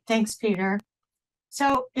 Great, thanks, Peter.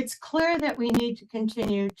 So it's clear that we need to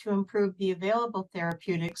continue to improve the available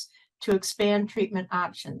therapeutics to expand treatment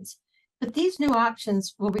options. But these new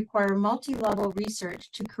options will require multi-level research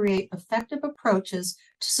to create effective approaches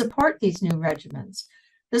to support these new regimens.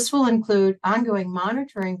 This will include ongoing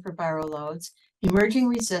monitoring for viral loads, emerging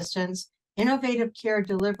resistance, innovative care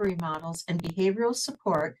delivery models, and behavioral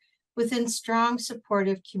support within strong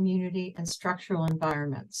supportive community and structural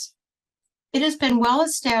environments. It has been well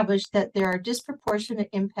established that there are disproportionate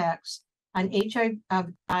impacts on HIV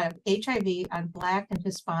on Black and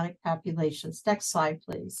Hispanic populations. Next slide,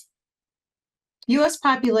 please. U.S.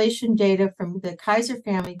 population data from the Kaiser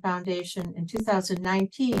Family Foundation in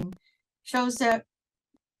 2019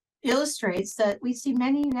 illustrates that we see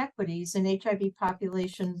many inequities in HIV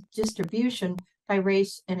population distribution by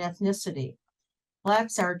race and ethnicity.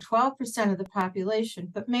 Blacks are 12% of the population,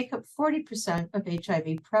 but make up 40% of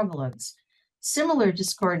HIV prevalence. Similar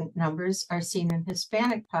discordant numbers are seen in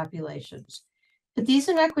Hispanic populations. But these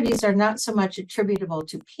inequities are not so much attributable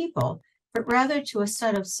to people, but rather to a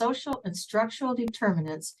set of social and structural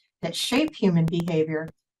determinants that shape human behavior,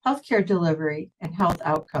 healthcare delivery, and health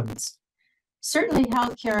outcomes. Certainly,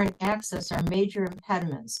 healthcare and access are major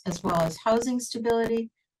impediments, as well as housing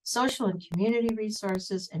stability, social and community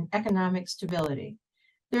resources, and economic stability.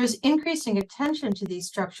 There is increasing attention to these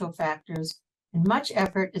structural factors, and much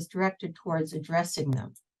effort is directed towards addressing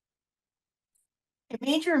them. A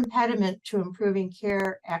major impediment to improving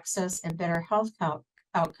care, access, and better health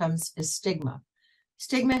outcomes is stigma.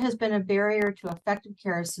 Stigma has been a barrier to effective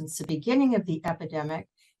care since the beginning of the epidemic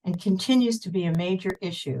and continues to be a major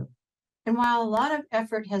issue. And while a lot of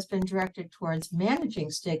effort has been directed towards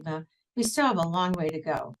managing stigma, we still have a long way to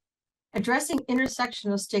go. Addressing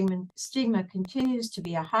intersectional stigma continues to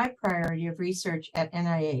be a high priority of research at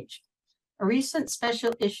NIH. A recent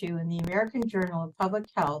special issue in the American Journal of Public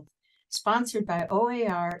Health, sponsored by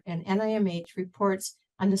OAR and NIMH, reports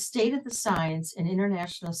on the state of the science in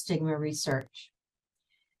international stigma research.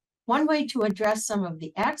 One way to address some of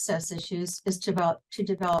the access issues is to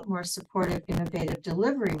develop more supportive, innovative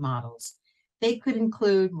delivery models. They could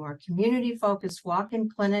include more community-focused walk-in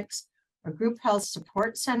clinics or group health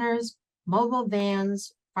support centers, mobile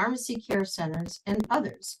vans, pharmacy care centers, and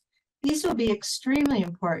others. These will be extremely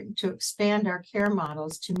important to expand our care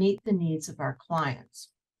models to meet the needs of our clients.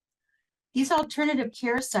 These alternative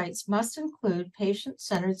care sites must include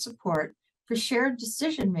patient-centered support for shared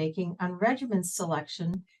decision-making on regimen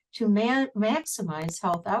selection to maximize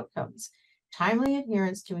health outcomes, timely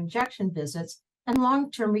adherence to injection visits, and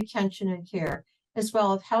long-term retention and care, as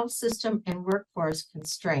well as health system and workforce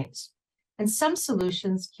constraints. And some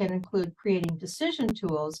solutions can include creating decision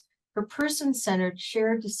tools for person-centered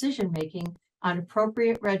shared decision-making on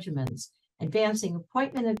appropriate regimens, advancing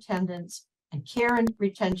appointment attendance, and care and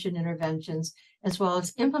retention interventions, as well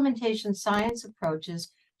as implementation science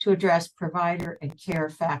approaches to address provider and care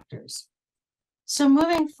factors. So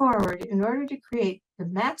moving forward, in order to create the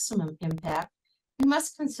maximum impact, we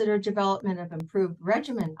must consider development of improved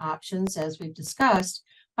regimen options, as we've discussed,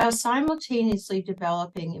 while simultaneously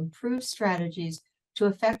developing improved strategies to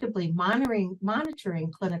effectively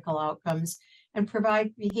monitoring clinical outcomes and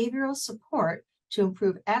provide behavioral support to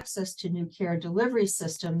improve access to new care delivery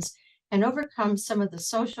systems and overcome some of the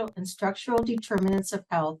social and structural determinants of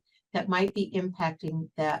health that might be impacting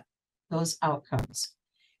those outcomes.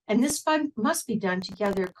 And this must be done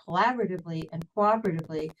together collaboratively and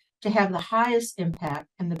cooperatively to have the highest impact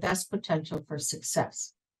and the best potential for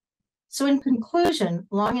success. So in conclusion,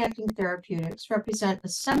 long-acting therapeutics represent a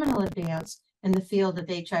seminal advance in the field of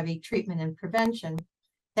HIV treatment and prevention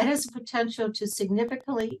that has the potential to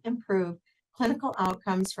significantly improve clinical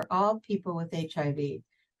outcomes for all people with HIV.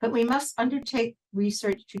 But we must undertake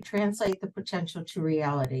research to translate the potential to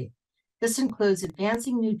reality. This includes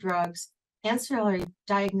advancing new drugs, ancillary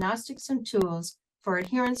diagnostics and tools for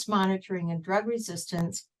adherence monitoring and drug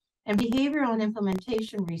resistance, and behavioral and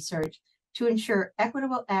implementation research to ensure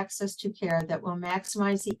equitable access to care that will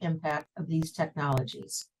maximize the impact of these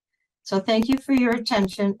technologies. So thank you for your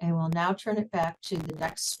attention, and we'll now turn it back to the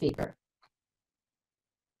next speaker.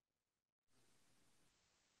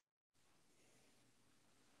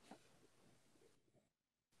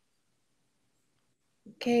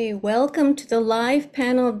 Okay, welcome to the live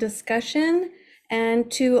panel discussion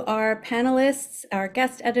and to our panelists, our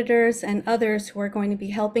guest editors, and others who are going to be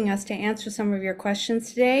helping us to answer some of your questions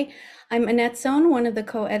today. I'm Annette Sohn, one of the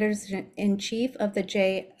co-editors-in-chief of the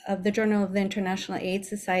Journal of the International AIDS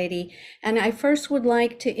Society, and I first would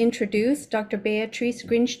like to introduce Dr. Beatriz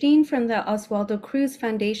Grinstein from the Oswaldo Cruz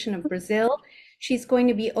Foundation of Brazil. She's going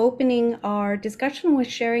to be opening our discussion with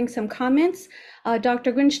sharing some comments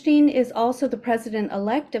Dr. Grünstein is also the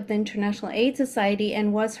president-elect of the International AIDS Society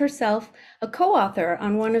and was herself a co-author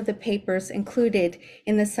on one of the papers included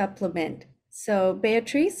in the supplement. So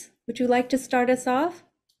Beatrice, would you like to start us off?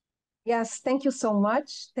 Yes, thank you so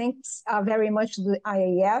much. Thanks very much to the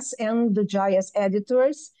IAS and the JIAS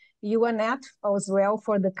editors, you, Annette, as well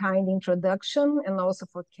for the kind introduction, and also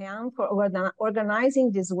for Ken for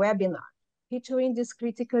organizing this webinar featuring this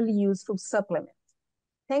critically useful supplement.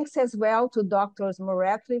 Thanks as well to Drs.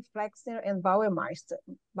 Moretli, Flexner, and Bauermeister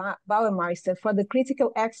for the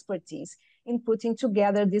critical expertise in putting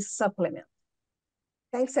together this supplement.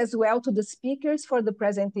 Thanks as well to the speakers for the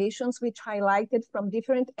presentations, which highlighted from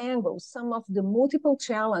different angles some of the multiple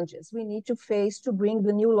challenges we need to face to bring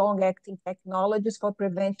the new long-acting technologies for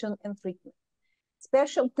prevention and treatment.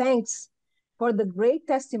 Special thanks for the great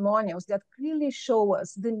testimonials that clearly show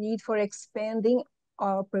us the need for expanding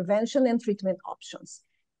our prevention and treatment options.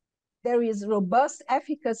 There is robust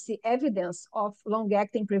efficacy evidence of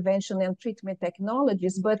long-acting prevention and treatment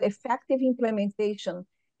technologies, but effective implementation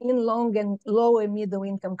in low and middle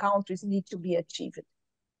income countries need to be achieved.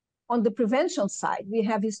 On the prevention side, we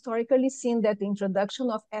have historically seen that the introduction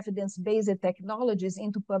of evidence-based technologies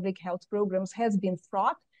into public health programs has been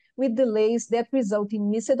fraught with delays that result in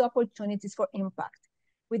missed opportunities for impact.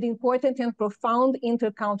 With important and profound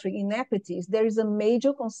inter-country inequities, there is a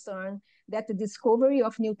major concern that the discovery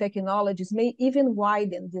of new technologies may even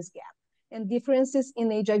widen this gap, and differences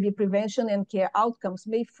in HIV prevention and care outcomes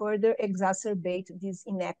may further exacerbate these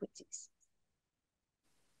inequities.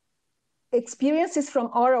 Experiences from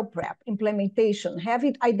oral PrEP implementation have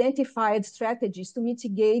identified strategies to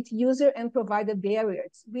mitigate user and provider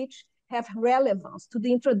barriers, which have relevance to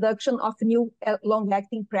the introduction of new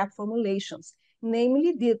long-acting PrEP formulations,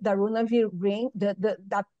 namely the darunavir ring, the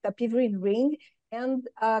dapivirine ring, and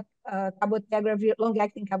cabotegravir,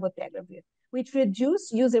 long-acting cabotegravir, which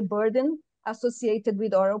reduce user burden associated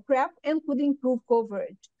with oral PrEP and could improve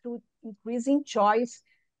coverage through increasing choice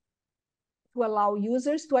to allow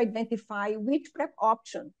users to identify which PrEP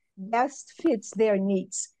option best fits their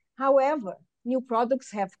needs. However, new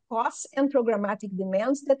products have costs and programmatic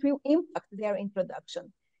demands that will impact their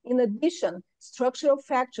introduction. In addition, structural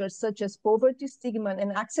factors such as poverty, stigma,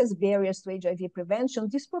 and access barriers to HIV prevention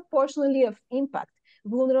disproportionately impact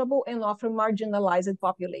vulnerable and often marginalized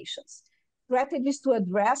populations. Strategies to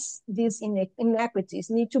address these inequities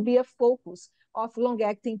need to be a focus of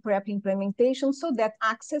long-acting PrEP implementation so that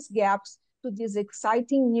access gaps to these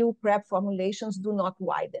exciting new PrEP formulations do not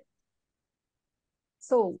widen.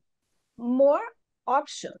 So, more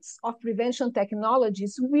options of prevention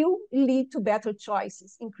technologies will lead to better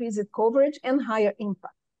choices, increased coverage, and higher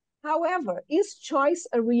impact. However, is choice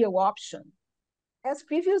a real option? As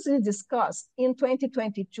previously discussed, in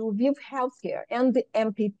 2022, VIV Healthcare and the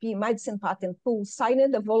MPP, Medicine Patent Pool,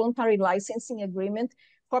 signed a voluntary licensing agreement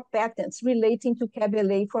for patents relating to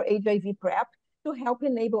CAB-LA for HIV PrEP to help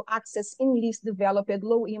enable access in least developed,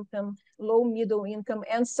 low-income, low-middle-income,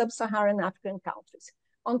 and sub-Saharan African countries.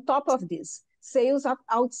 On top of this, sales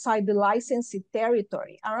outside the licensed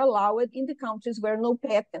territory are allowed in the countries where no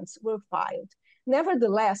patents were filed.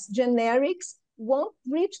 Nevertheless, generics won't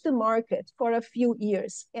reach the market for a few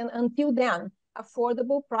years, and until then,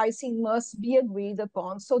 affordable pricing must be agreed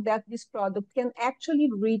upon so that this product can actually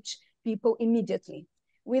reach people immediately.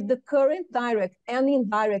 With the current direct and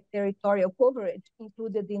indirect territorial coverage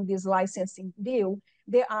included in this licensing deal,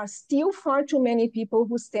 there are still far too many people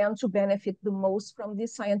who stand to benefit the most from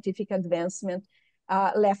this scientific advancement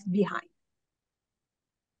left behind.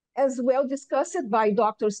 As well discussed by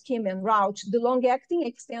Drs. Kim and Rauch, the long-acting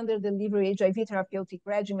extended delivery HIV therapeutic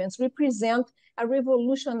regimens represent a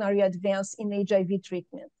revolutionary advance in HIV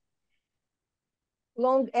treatment.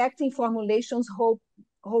 Long-acting formulations hold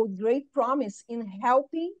great promise in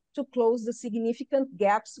helping to close the significant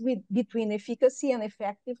gaps between efficacy and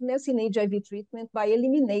effectiveness in HIV treatment by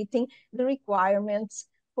eliminating the requirements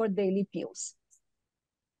for daily pills.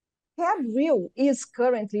 CAB-RIL is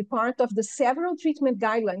currently part of the several treatment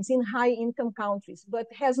guidelines in high-income countries, but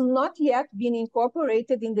has not yet been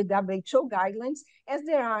incorporated in the WHO guidelines, as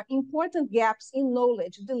there are important gaps in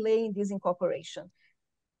knowledge delaying this incorporation,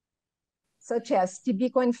 such as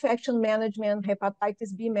TB co-infection management,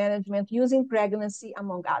 hepatitis B management, using pregnancy,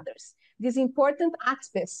 among others. These important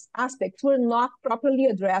aspects were not properly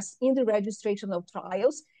addressed in the registration of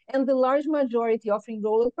trials, and the large majority of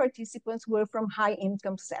enrolled participants were from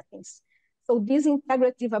high-income settings. So these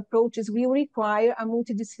integrative approaches will require a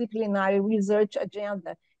multidisciplinary research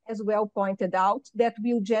agenda, as well pointed out, that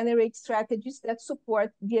will generate strategies that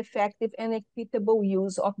support the effective and equitable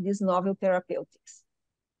use of these novel therapeutics.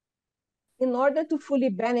 In order to fully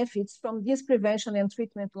benefit from these prevention and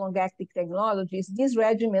treatment long-acting technologies, these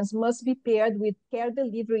regimens must be paired with care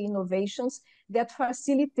delivery innovations that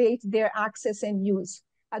facilitate their access and use.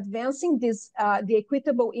 Advancing the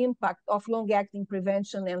equitable impact of long-acting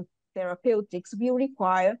prevention and therapeutics will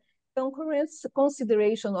require concurrent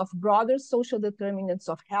consideration of broader social determinants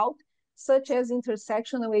of health, such as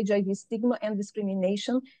intersectional HIV stigma and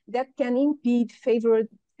discrimination that can impede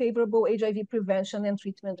favorable HIV prevention and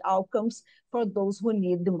treatment outcomes for those who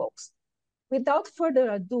need the most. Without further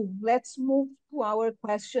ado, let's move to our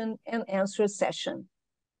question and answer session.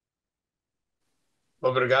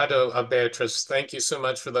 Obrigado, Beatrice. Thank you so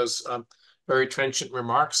much for those very trenchant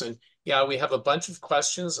remarks. And yeah, we have a bunch of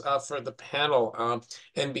questions for the panel.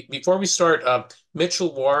 And before we start,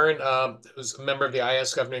 Mitchell Warren, who's a member of the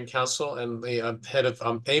JIAS Governing Council and the head of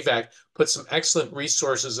AVAC, put some excellent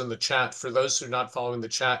resources in the chat. For those who are not following the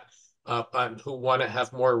chat and who want to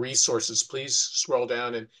have more resources, please scroll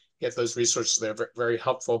down and get those resources there. Very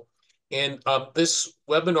helpful. And this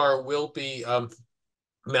webinar will be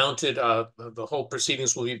mounted, the whole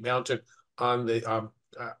proceedings will be mounted on the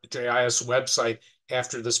JIAS website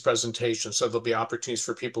after this presentation. So there'll be opportunities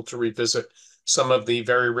for people to revisit some of the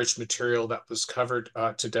very rich material that was covered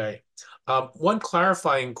today. One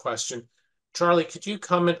clarifying question, Charlie, could you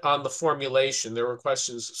comment on the formulation? There were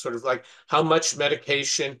questions sort of like how much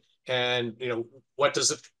medication and, you know,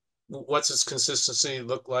 what's its consistency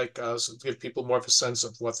look like, so to give people more of a sense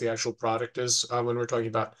of what the actual product is when we're talking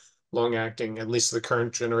about long-acting, at least the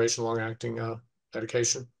current generation long-acting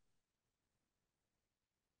medication?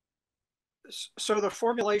 So the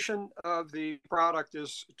formulation of the product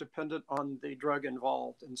is dependent on the drug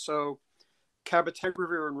involved. And so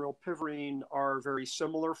cabotegravir and rilpivirine are very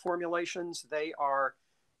similar formulations. They are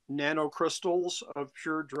nanocrystals of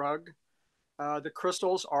pure drug. The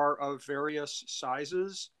crystals are of various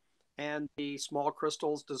sizes, and the small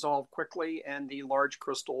crystals dissolve quickly and the large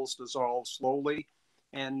crystals dissolve slowly,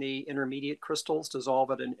 and the intermediate crystals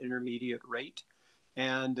dissolve at an intermediate rate.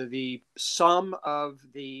 And the sum of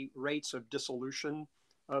the rates of dissolution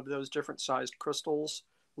of those different sized crystals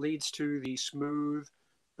leads to the smooth,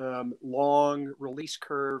 long release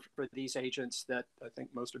curve for these agents that I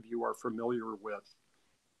think most of you are familiar with.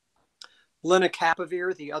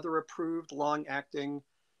 Lenacapavir, the other approved long-acting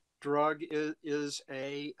drug, is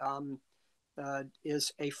a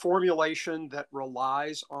formulation that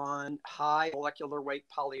relies on high molecular weight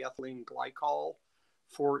polyethylene glycol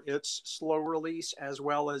for its slow release, as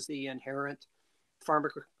well as the inherent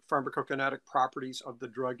pharmacokinetic properties of the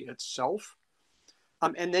drug itself.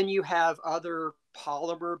 And then you have other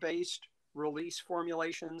polymer-based release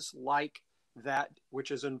formulations like that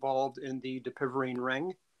which is involved in the dapivirine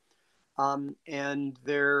ring. And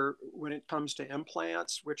when it comes to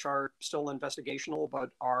implants, which are still investigational but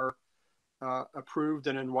are approved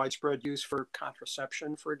and in widespread use for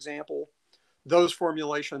contraception, for example, those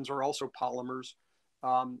formulations are also polymers.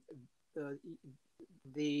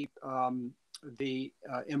 The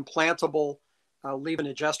implantable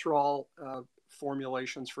levonorgestrel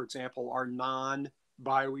formulations, for example, are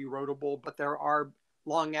non-bioerodible, but there are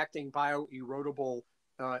long-acting bioerodible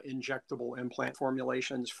injectable implant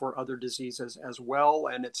formulations for other diseases as well,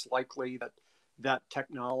 and it's likely that that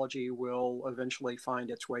technology will eventually find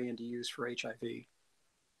its way into use for HIV.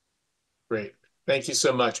 Great, thank you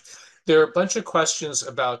so much. There are a bunch of questions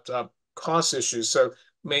about cost issues, so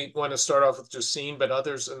may want to start off with Justine, but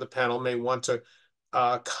others in the panel may want to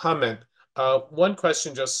comment. One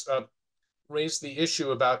question just raised the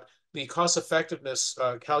issue about the cost effectiveness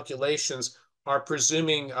calculations are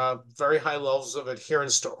presuming very high levels of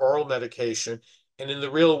adherence to oral medication. And in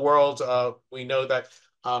the real world, we know that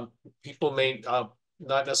people may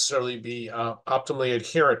not necessarily be optimally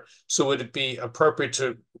adherent. So would it be appropriate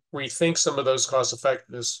to rethink some of those cost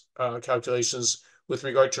effectiveness calculations with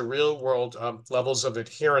regard to real world levels of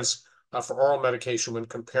adherence for oral medication when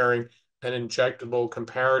comparing an injectable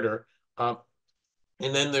comparator? And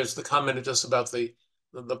then there's the comment just about the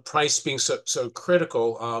price being so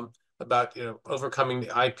critical, about overcoming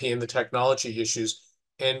the IP and the technology issues.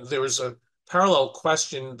 And there was a parallel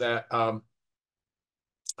question that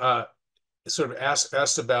sort of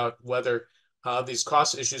asked about whether these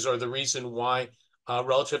cost issues are the reason why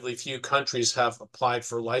relatively few countries have applied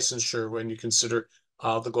for licensure when you consider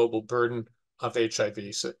the global burden of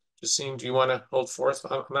HIV. So, Justine, do you want to hold forth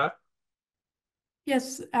on that?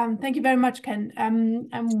 Yes, thank you very much, Ken.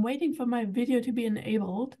 I'm waiting for my video to be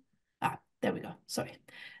enabled. There we go, sorry.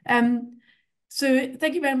 So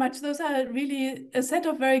thank you very much. Those are really a set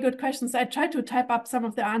of very good questions. I tried to type up some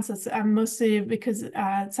of the answers, mostly because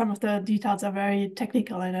some of the details are very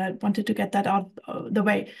technical and I wanted to get that out of the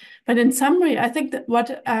way. But in summary, I think that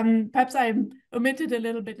what perhaps I omitted a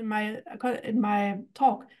little bit in my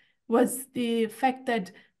talk was the fact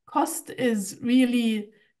that cost is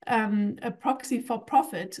really a proxy for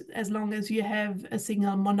profit as long as you have a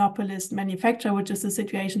single monopolist manufacturer, which is the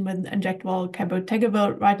situation with injectable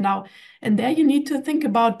cabotegravir right now. And there you need to think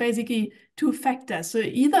about basically two factors. So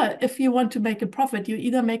either if you want to make a profit, you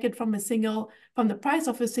either make it from the price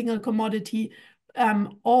of a single commodity,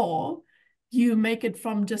 or you make it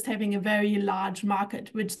from just having a very large market,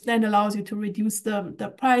 which then allows you to reduce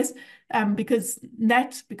the price because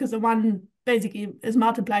the one basically is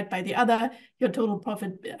multiplied by the other, your total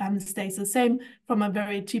profit stays the same from a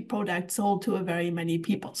very cheap product sold to a very many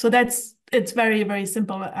people. So it's very, very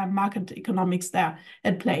simple market economics there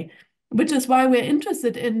at play, which is why we're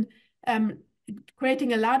interested in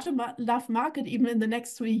creating a large enough market even in the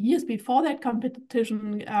next 3 years before that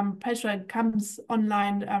competition pressure comes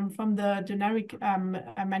online from the generic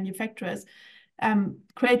manufacturers.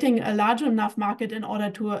 Creating a large enough market in order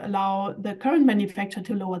to allow the current manufacturer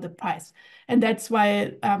to lower the price. And that's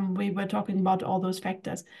why we were talking about all those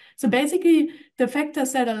factors. So basically, the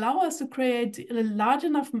factors that allow us to create a large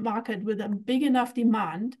enough market with a big enough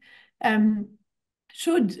demand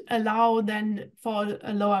should allow then for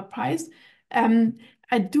a lower price.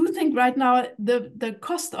 I do think right now the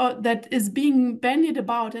cost that is being bandied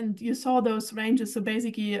about, and you saw those ranges, so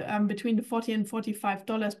basically between the $40 and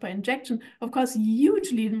 $45 per injection, of course,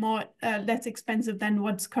 hugely less expensive than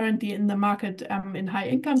what's currently in the market in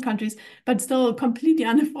high-income countries, but still completely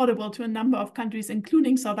unaffordable to a number of countries,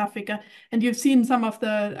 including South Africa. And you've seen some of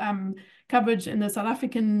the coverage in the South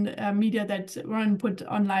African media that Warren put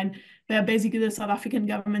online, where basically the South African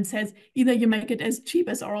government says either you make it as cheap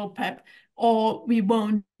as oral PrEP, or we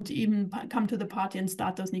won't even come to the party and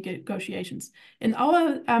start those negotiations. In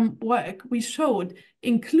our work, we showed,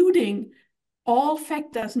 including all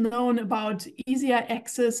factors known about easier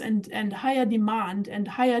access and higher demand and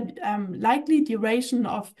higher likely duration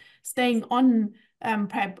of staying on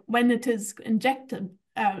PrEP when it is injected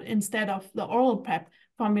instead of the oral PrEP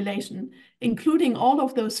formulation, including all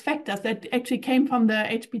of those factors that actually came from the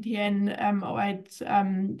HPTN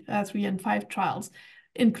 3 and 5 trials.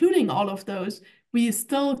 Including all of those, we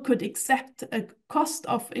still could accept a cost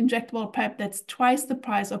of injectable PrEP that's twice the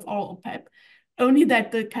price of oral PrEP. Only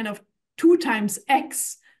that the kind of 2 times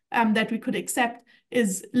X that we could accept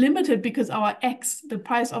is limited because our X, the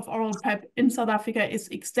price of oral PrEP in South Africa, is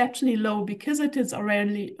exceptionally low because it is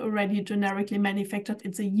already generically manufactured.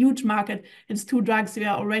 It's a huge market. It's 2 drugs we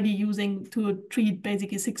are already using to treat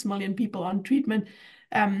basically 6 million people on treatment.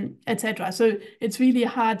 Etc. So it's really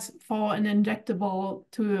hard for an injectable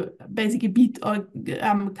to basically beat or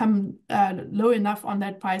come low enough on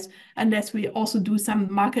that price unless we also do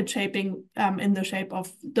some market shaping in the shape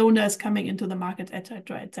of donors coming into the market,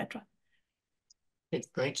 etc., etc.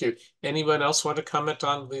 Thank you. Anyone else want to comment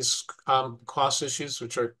on these cost issues,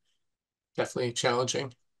 which are definitely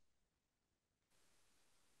challenging?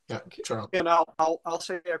 Yeah, Charles. And I'll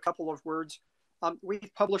say a couple of words.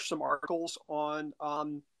 We've published some articles on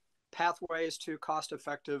pathways to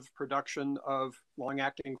cost-effective production of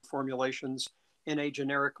long-acting formulations in a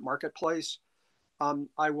generic marketplace.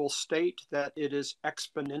 I will state that it is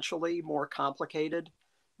exponentially more complicated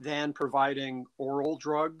than providing oral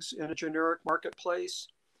drugs in a generic marketplace,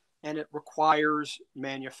 and it requires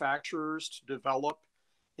manufacturers to develop,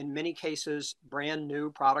 in many cases, brand new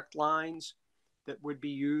product lines that would be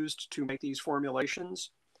used to make these formulations.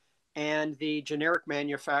 And the generic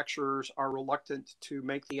manufacturers are reluctant to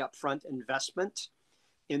make the upfront investment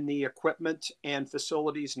in the equipment and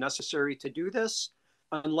facilities necessary to do this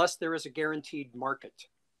unless there is a guaranteed market.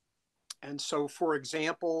 And so, for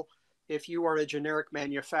example, if you are a generic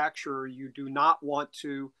manufacturer, you do not want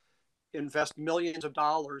to invest millions of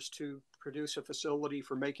dollars to produce a facility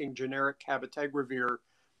for making generic cabotegravir,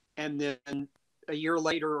 and then a year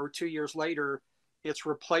later or 2 years later, it's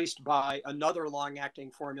replaced by another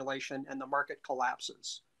long-acting formulation and the market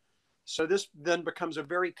collapses. So this then becomes a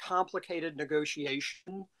very complicated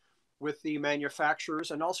negotiation with the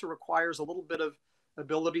manufacturers and also requires a little bit of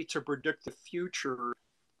ability to predict the future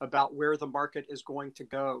about where the market is going to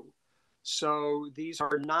go. So these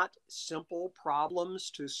are not simple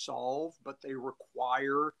problems to solve, but they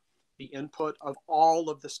require the input of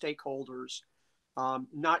all of the stakeholders,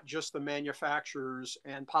 not just the manufacturers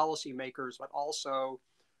and policymakers, but also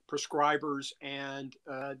prescribers and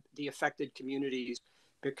the affected communities,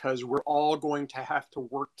 because we're all going to have to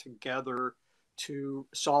work together to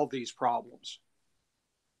solve these problems?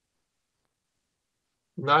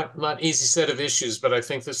 Not easy set of issues, but I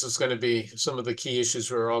think this is going to be some of the key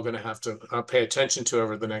issues we're all going to have to pay attention to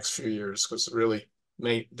over the next few years, because it really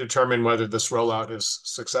may determine whether this rollout is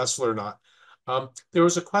successful or not. There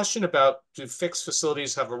was a question about, do fixed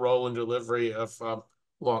facilities have a role in delivery of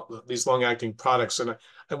these long-acting products? And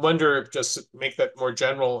I wonder, just to make that more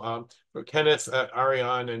general, for Kenneth,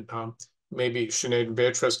 Ariane, and maybe Sinead and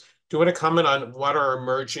Beatrice, do you want to comment on what are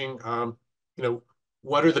emerging,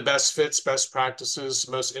 what are the best fits, best practices,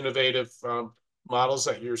 most innovative models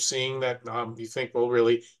that you're seeing that you think will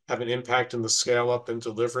really have an impact in the scale up and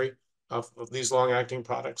delivery of these long-acting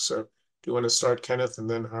products? So do you want to start, Kenneth, and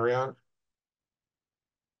then Ariane?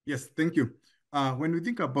 Yes, thank you. When we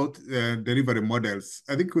think about delivery models,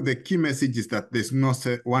 I think the key message is that there's no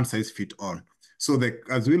one size fit all. So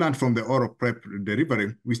as we learned from the oral PrEP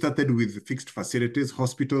delivery, we started with fixed facilities,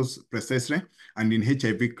 hospitals precisely, and in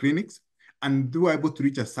HIV clinics, and they were able to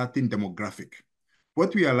reach a certain demographic.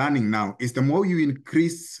 What we are learning now is the more you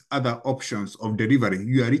increase other options of delivery,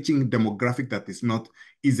 you are reaching demographic that is not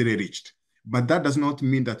easily reached. But that does not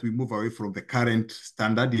mean that we move away from the current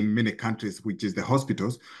standard in many countries, which is the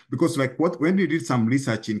hospitals. Because when we did some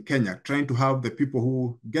research in Kenya, trying to have the people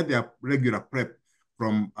who get their regular PrEP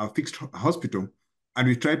from a fixed hospital, and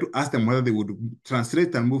we tried to ask them whether they would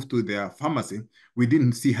translate and move to their pharmacy, we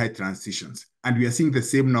didn't see high transitions. And we are seeing the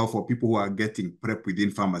same now for people who are getting PrEP within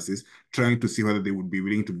pharmacies, trying to see whether they would be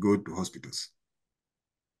willing to go to hospitals.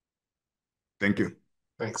 Thank you.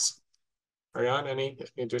 Thanks. Ariane, any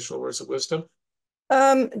additional words of wisdom?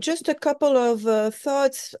 Just a couple of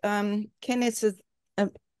thoughts. Kenneth is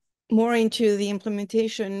more into the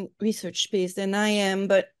implementation research space than I am,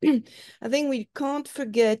 but I think we can't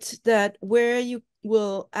forget that where you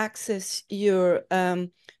will access your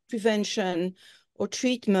prevention or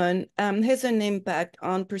treatment has an impact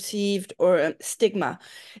on perceived or stigma.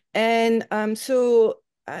 And so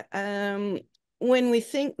when we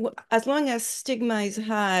think, as long as stigma is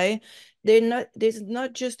high, there's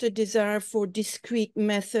not just a desire for discrete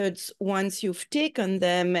methods once you've taken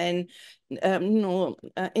them, and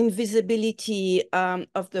invisibility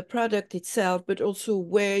of the product itself, but also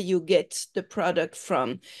where you get the product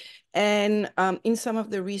from. And in some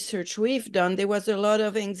of the research we've done, there was a lot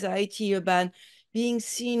of anxiety about being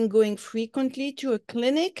seen going frequently to a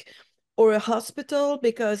clinic or a hospital,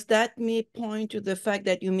 because that may point to the fact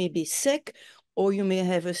that you may be sick, or you may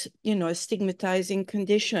have a stigmatizing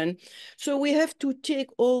condition. So we have to take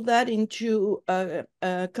all that into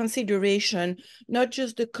consideration, not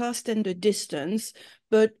just the cost and the distance,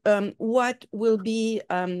 but what will be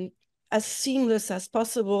as seamless as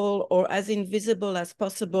possible or as invisible as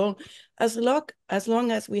possible, as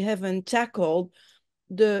long as we haven't tackled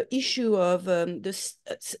the issue of the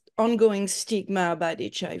ongoing stigma about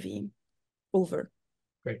HIV. Over.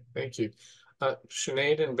 Great, thank you.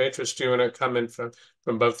 Sinead and Beatrice, do you want to comment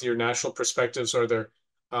from both your national perspectives? Are there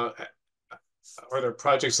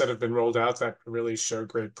projects that have been rolled out that really show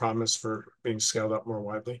great promise for being scaled up more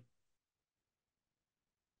widely?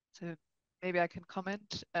 So maybe I can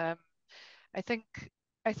comment. I think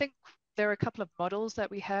there are a couple of models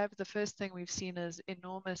that we have. The first thing we've seen is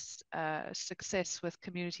enormous success with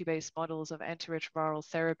community-based models of antiretroviral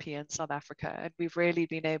therapy in South Africa, and we've really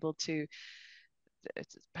been able to,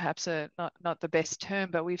 it's perhaps not the best term,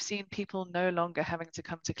 but we've seen people no longer having to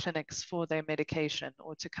come to clinics for their medication,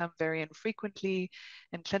 or to come very infrequently,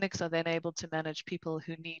 and clinics are then able to manage people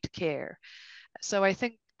who need care. So I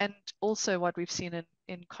think, and also what we've seen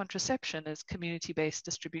in contraception is community-based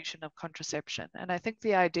distribution of contraception. And I think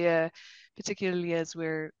the idea, particularly as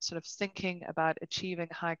we're sort of thinking about achieving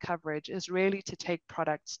high coverage, is really to take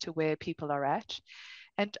products to where people are at.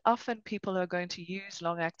 And often people are going to use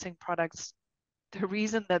long-acting products. The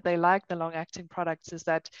reason that they like the long-acting products is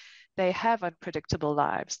that they have unpredictable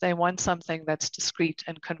lives. They want something that's discreet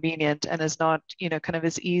and convenient and is not, kind of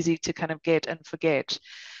as easy to kind of get and forget.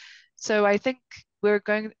 So I think we're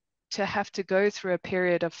going to have to go through a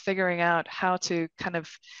period of figuring out how to kind of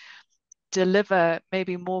deliver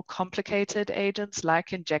maybe more complicated agents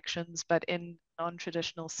like injections, but in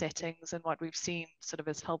non-traditional settings. And what we've seen sort of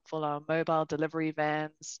as helpful are mobile delivery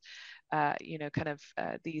vans,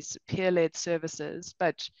 these peer-led services.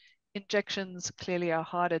 But injections clearly are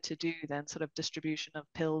harder to do than sort of distribution of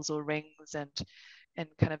pills or rings and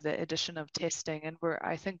kind of the addition of testing. And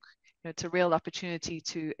I think it's a real opportunity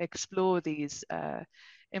to explore these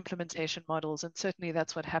implementation models, and certainly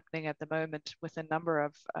that's what's happening at the moment with a number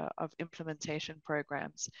of implementation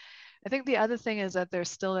programs. I think the other thing is that there's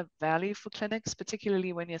still a value for clinics,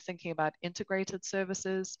 particularly when you're thinking about integrated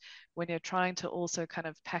services, when you're trying to also kind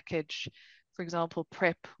of package for example,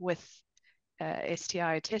 PrEP with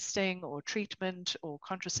STI testing or treatment or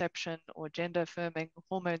contraception or gender affirming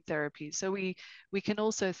hormone therapy. So we can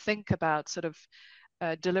also think about sort of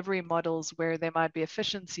delivery models where there might be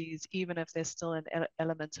efficiencies, even if there's still an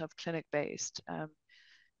element of clinic-based.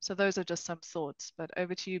 So those are just some thoughts, but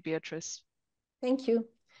over to you, Beatrice. Thank you.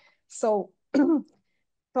 So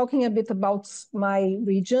talking a bit about my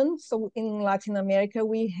region. So in Latin America,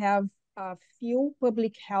 we have a few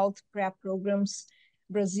public health PrEP programs.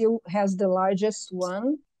 Brazil has the largest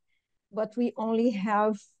one, but we only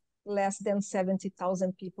have less than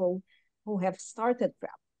 70,000 people who have started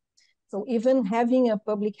PrEP. So even having a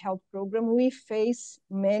public health program, we face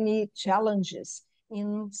many challenges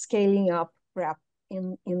in scaling up PrEP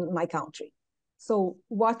in my country. So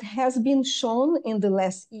what has been shown in the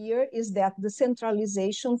last year is that the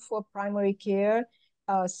centralization for primary care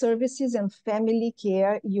services and family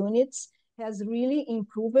care units has really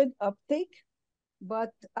improved uptake.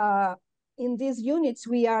 But in these units,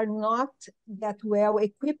 we are not that well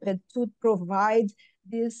equipped to provide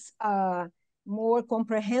this more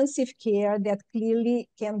comprehensive care that clearly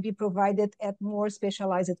can be provided at more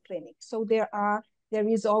specialized clinics. So there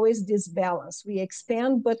is always this balance. We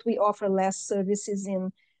expand, but we offer less services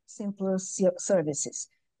in simpler services.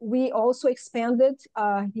 We also expanded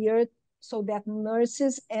here so that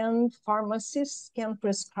nurses and pharmacists can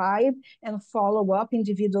prescribe and follow up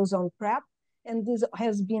individuals on PrEP. And this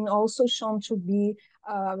has been also shown to be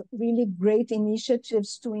really great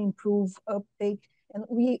initiatives to improve uptake. And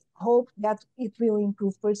we hope that it will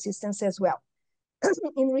improve persistence as well.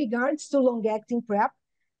 In regards to long-acting PrEP,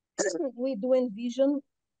 we do envision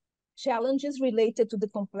challenges related to the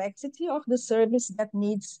complexity of the service that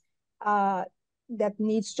needs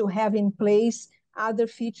to have in place other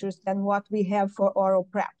features than what we have for oral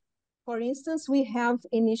PrEP. For instance, we have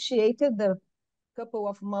initiated a couple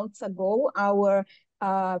of months ago our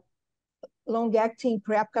long-acting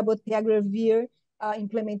PrEP cabotegravir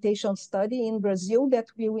implementation study in Brazil that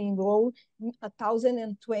will enroll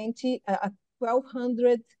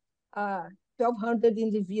 1,200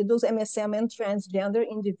 individuals, MSM and transgender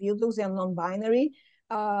individuals and non-binary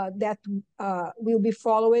that will be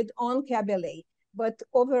followed on CABLA. But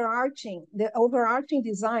the overarching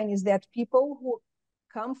design is that people who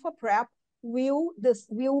come for PrEP will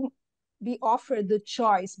be offered the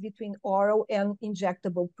choice between oral and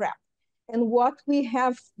injectable PrEP. And what we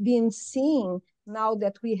have been seeing now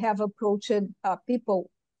that we have approached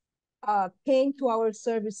people came to our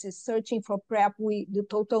services searching for PrEP, the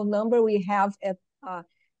total number we have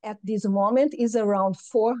at this moment is around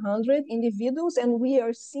 400 individuals, and we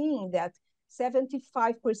are seeing that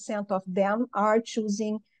 75% of them are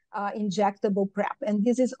choosing injectable PrEP, and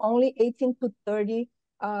this is only 18 to 30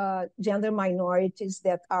 gender minorities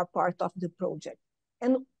that are part of the project.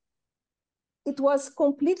 And it was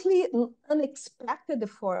completely unexpected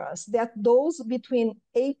for us that those between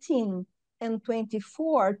 18 and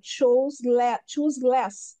 24 choose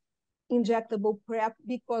less injectable PrEP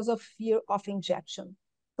because of fear of injection.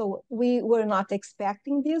 So we were not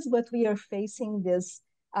expecting this, but we are facing this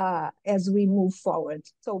as we move forward.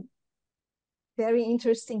 So very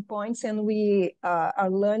interesting points, and we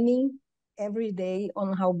are learning every day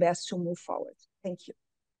on how best to move forward. Thank you.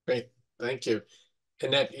 Great, thank you.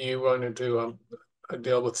 Annette, you wanted to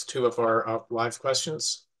deal with two of our live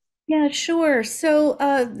questions? Yeah, sure. So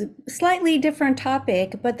slightly different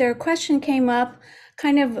topic, but their question came up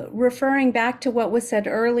kind of referring back to what was said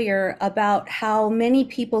earlier about how many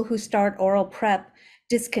people who start oral PrEP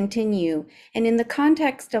discontinue. And in the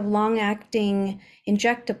context of long-acting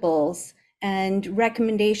injectables and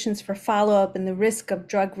recommendations for follow-up and the risk of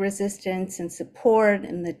drug resistance and support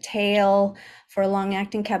and the tail for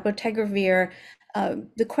long-acting cabotegravir,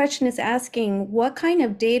 the question is asking what kind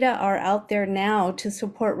of data are out there now to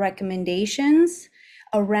support recommendations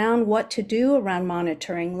around what to do around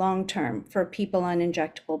monitoring long-term for people on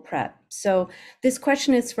injectable PrEP. So this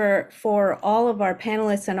question is for all of our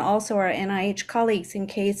panelists and also our NIH colleagues in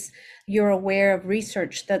case you're aware of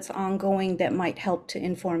research that's ongoing that might help to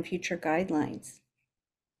inform future guidelines.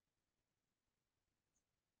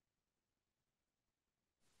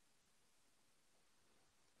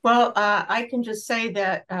 Well, I can just say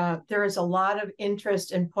that there is a lot of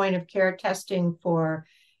interest in point of care testing for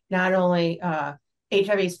not only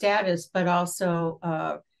HIV status, but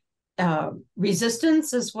also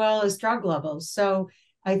resistance as well as drug levels. So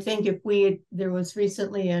I think there was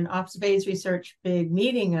recently an Oxbase research big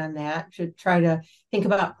meeting on that to try to think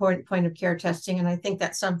about point of care testing. And I think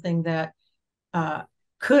that's something that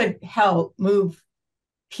could help move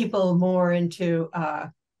people more into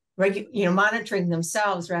monitoring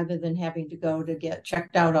themselves rather than having to go to get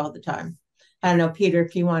checked out all the time. I don't know, Peter,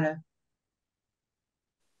 if you want to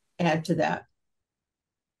add to that.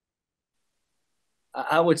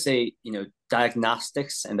 I would say,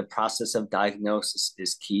 diagnostics and the process of diagnosis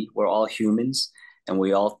is key. We're all humans and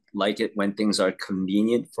we all like it when things are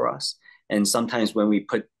convenient for us. And sometimes when we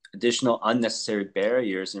put additional unnecessary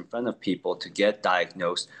barriers in front of people to get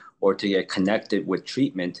diagnosed or to get connected with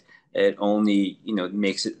treatment, it only,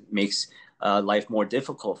 makes life more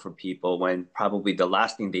difficult for people when probably the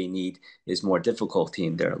last thing they need is more difficulty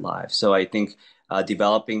in their lives. So I think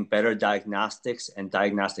developing better diagnostics and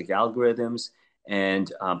diagnostic algorithms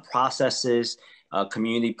and processes,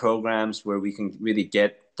 community programs where we can really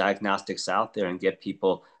get diagnostics out there and get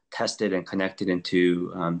people tested and connected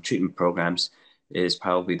into treatment programs is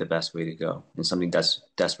probably the best way to go, and something that's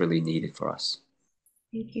desperately needed for us.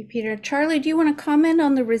 Thank you, Peter. Charlie, do you want to comment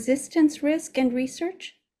on the resistance risk and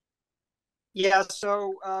research? Yeah,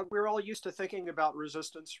 so we're all used to thinking about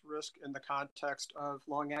resistance risk in the context of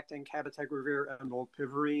long-acting cabotegravir and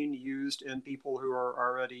molnupiravir used in people who are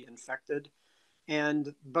already infected.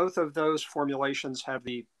 And both of those formulations have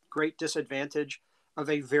the great disadvantage of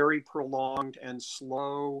a very prolonged and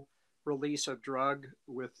slow release of drug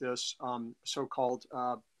with this so-called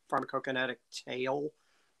pharmacokinetic tail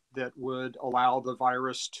that would allow the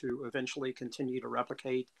virus to eventually continue to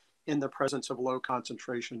replicate in the presence of low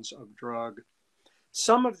concentrations of drug.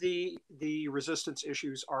 Some of the resistance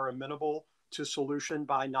issues are amenable to solution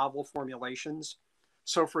by novel formulations.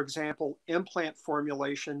 So for example, implant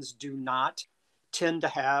formulations do not tend to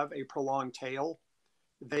have a prolonged tail.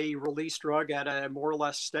 They release drug at a more or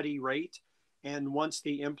less steady rate. And once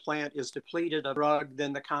the implant is depleted of drug,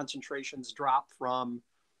 then the concentrations drop from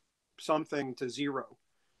something to zero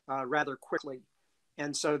rather quickly.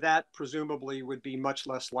 And so that presumably would be much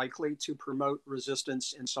less likely to promote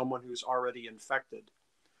resistance in someone who's already infected.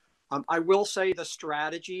 I will say the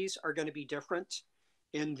strategies are going to be different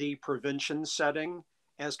in the prevention setting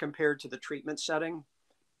as compared to the treatment setting.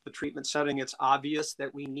 The treatment setting, it's obvious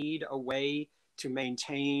that we need a way to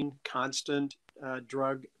maintain constant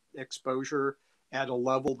drug exposure at a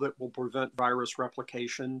level that will prevent virus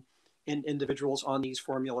replication in individuals on these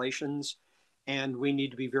formulations. And we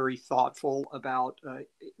need to be very thoughtful about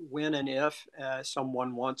when and if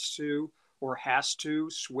someone wants to or has to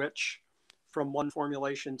switch from one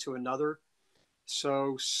formulation to another.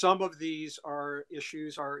 So some of these are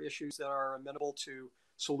issues that are amenable to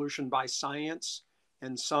solution by science,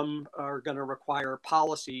 and some are going to require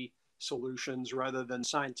policy solutions rather than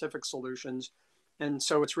scientific solutions. And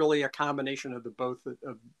so it's really a combination of both that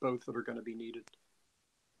are going to be needed.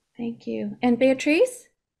 Thank you. And Beatrice?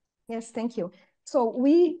 Yes, thank you. So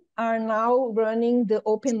we are now running the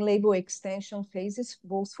open label extension phases,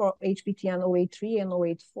 both for HBTN 083 and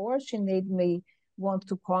 084. Sinead may want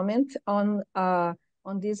to comment on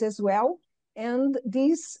this as well. And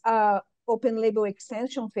these open label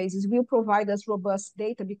extension phases will provide us robust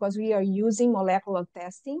data because we are using molecular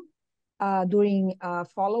testing during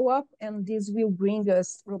follow-up, and this will bring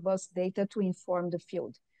us robust data to inform the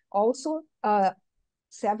field. Also,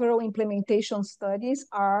 several implementation studies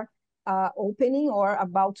are opening or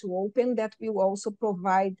about to open that will also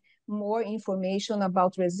provide more information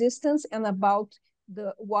about resistance and about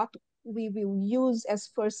what we will use as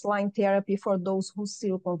first-line therapy for those who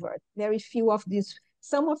still convert. Very few of these,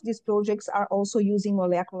 some of these projects are also using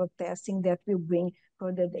molecular testing that will bring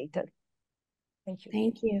further data. Thank you.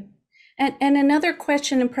 Thank you. And another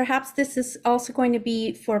question, and perhaps this is also going to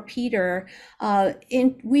be for Peter.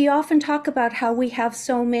 We often talk about how we have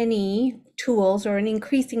so many tools or an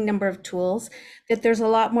increasing number of tools, that there's a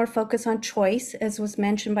lot more focus on choice, as was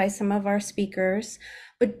mentioned by some of our speakers.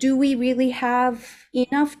 But do we really have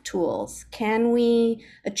enough tools? Can we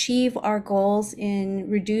achieve our goals in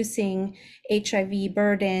reducing HIV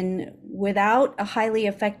burden without a highly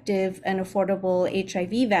effective and affordable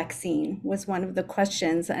HIV vaccine? Was one of the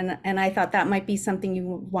questions. And I thought that might be something you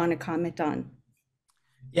would want to comment on.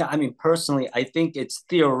 Yeah, I mean, personally, I think it's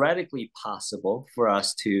theoretically possible for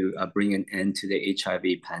us to bring an end to the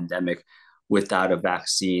HIV pandemic without a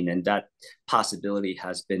vaccine, and that possibility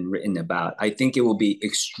has been written about. I think it will be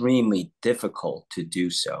extremely difficult to do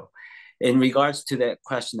so. In regards to that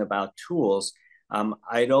question about tools,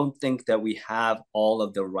 I don't think that we have all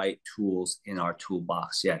of the right tools in our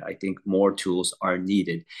toolbox yet. I think more tools are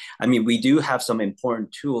needed. I mean, we do have some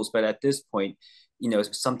important tools, but at this point,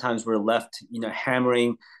 sometimes we're left,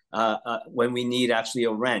 hammering when we need actually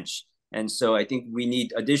a wrench. And so I think we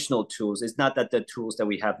need additional tools. It's not that the tools that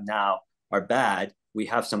we have now are bad. We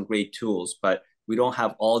have some great tools, but we don't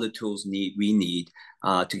have all the tools we need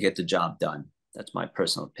to get the job done. That's my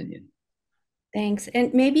personal opinion. Thanks.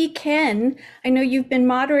 And maybe Ken, I know you've been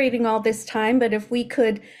moderating all this time, but if we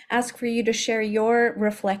could ask for you to share your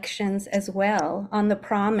reflections as well on the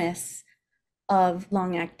promise of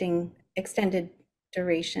long-acting extended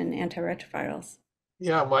duration antiretrovirals.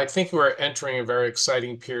 Yeah, well, I think we're entering a very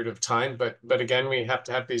exciting period of time, but again, we have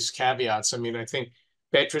to have these caveats. I mean, I think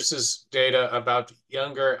Beatrice's data about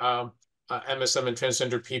younger MSM and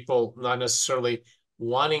transgender people not necessarily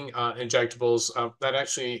wanting injectables, that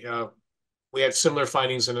actually we had similar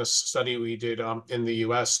findings in a study we did in the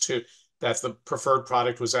US too, that the preferred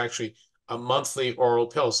product was actually a monthly oral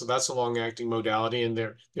pill. So that's a long-acting modality, and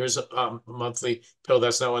there's a monthly pill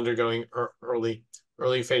that's now undergoing early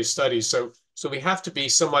phase studies. So we have to be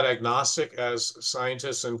somewhat agnostic as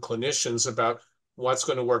scientists and clinicians about what's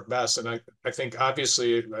going to work best. And I think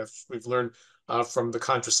obviously we've learned from the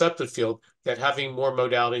contraceptive field that having more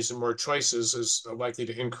modalities and more choices is likely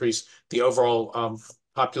to increase the overall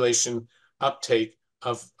population uptake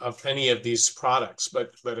of any of these products.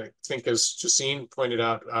 But I think, as Justine pointed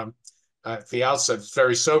out at the outset, it's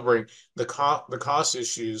very sobering. The cost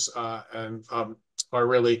issues are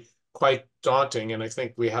really quite daunting, and I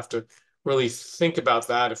think we have to really think about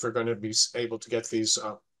that if we're going to be able to get these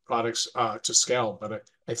products to scale. But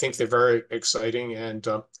I think they're very exciting, and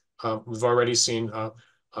we've already seen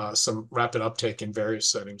some rapid uptake in various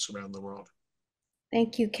settings around the world.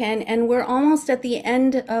 Thank you, Ken. And we're almost at the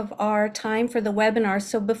end of our time for the webinar.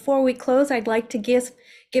 So before we close, I'd like to give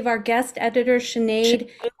our guest editors, Sinead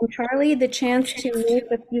and Charlie, the chance to make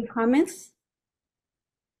a few comments.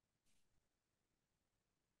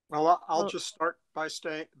 Well, I'll just start by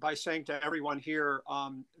saying to everyone here,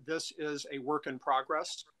 this is a work in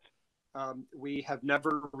progress. We have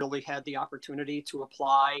never really had the opportunity to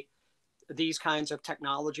apply these kinds of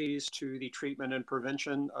technologies to the treatment and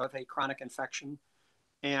prevention of a chronic infection.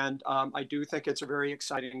 And I do think it's a very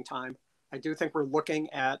exciting time. I do think we're looking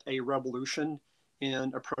at a revolution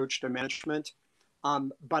in approach to management.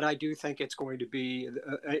 But I do think it's going to be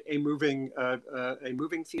a moving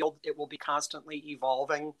field. It will be constantly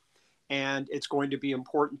evolving, and it's going to be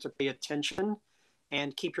important to pay attention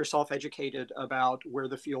and keep yourself educated about where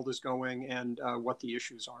the field is going and what the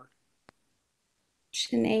issues are.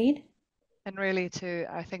 Sinead? And really to,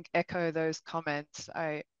 I think, echo those comments,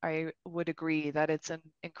 I would agree that it's an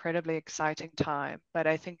incredibly exciting time. But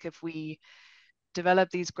I think if we develop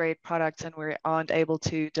these great products and we aren't able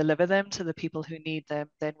to deliver them to the people who need them,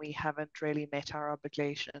 then we haven't really met our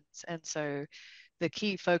obligations. And so the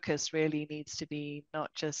key focus really needs to be not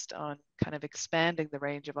just on kind of expanding the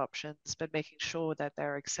range of options, but making sure that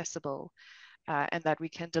they're accessible and that we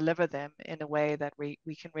can deliver them in a way that we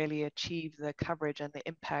can really achieve the coverage and the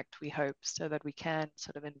impact we hope, so that we can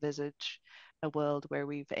sort of envisage a world where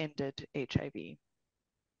we've ended HIV.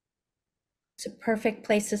 It's a perfect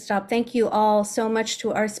place to stop. Thank you all so much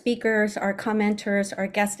to our speakers, our commenters, our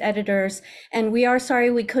guest editors. And we are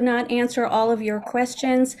sorry we could not answer all of your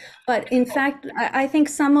questions, but in fact, I think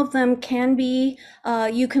some of them can be,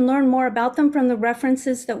 you can learn more about them from the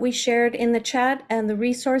references that we shared in the chat and the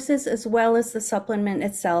resources, as well as the supplement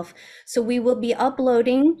itself. So we will be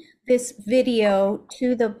uploading this video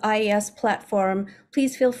to the IAS platform.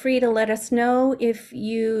 Please feel free to let us know if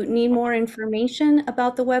you need more information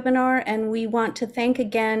about the webinar. And we want to thank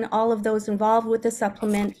again all of those involved with the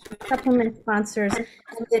supplement sponsors,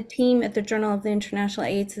 and the team at the Journal of the International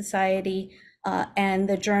AIDS Society and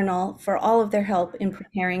the journal for all of their help in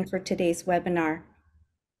preparing for today's webinar.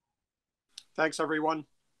 Thanks, everyone.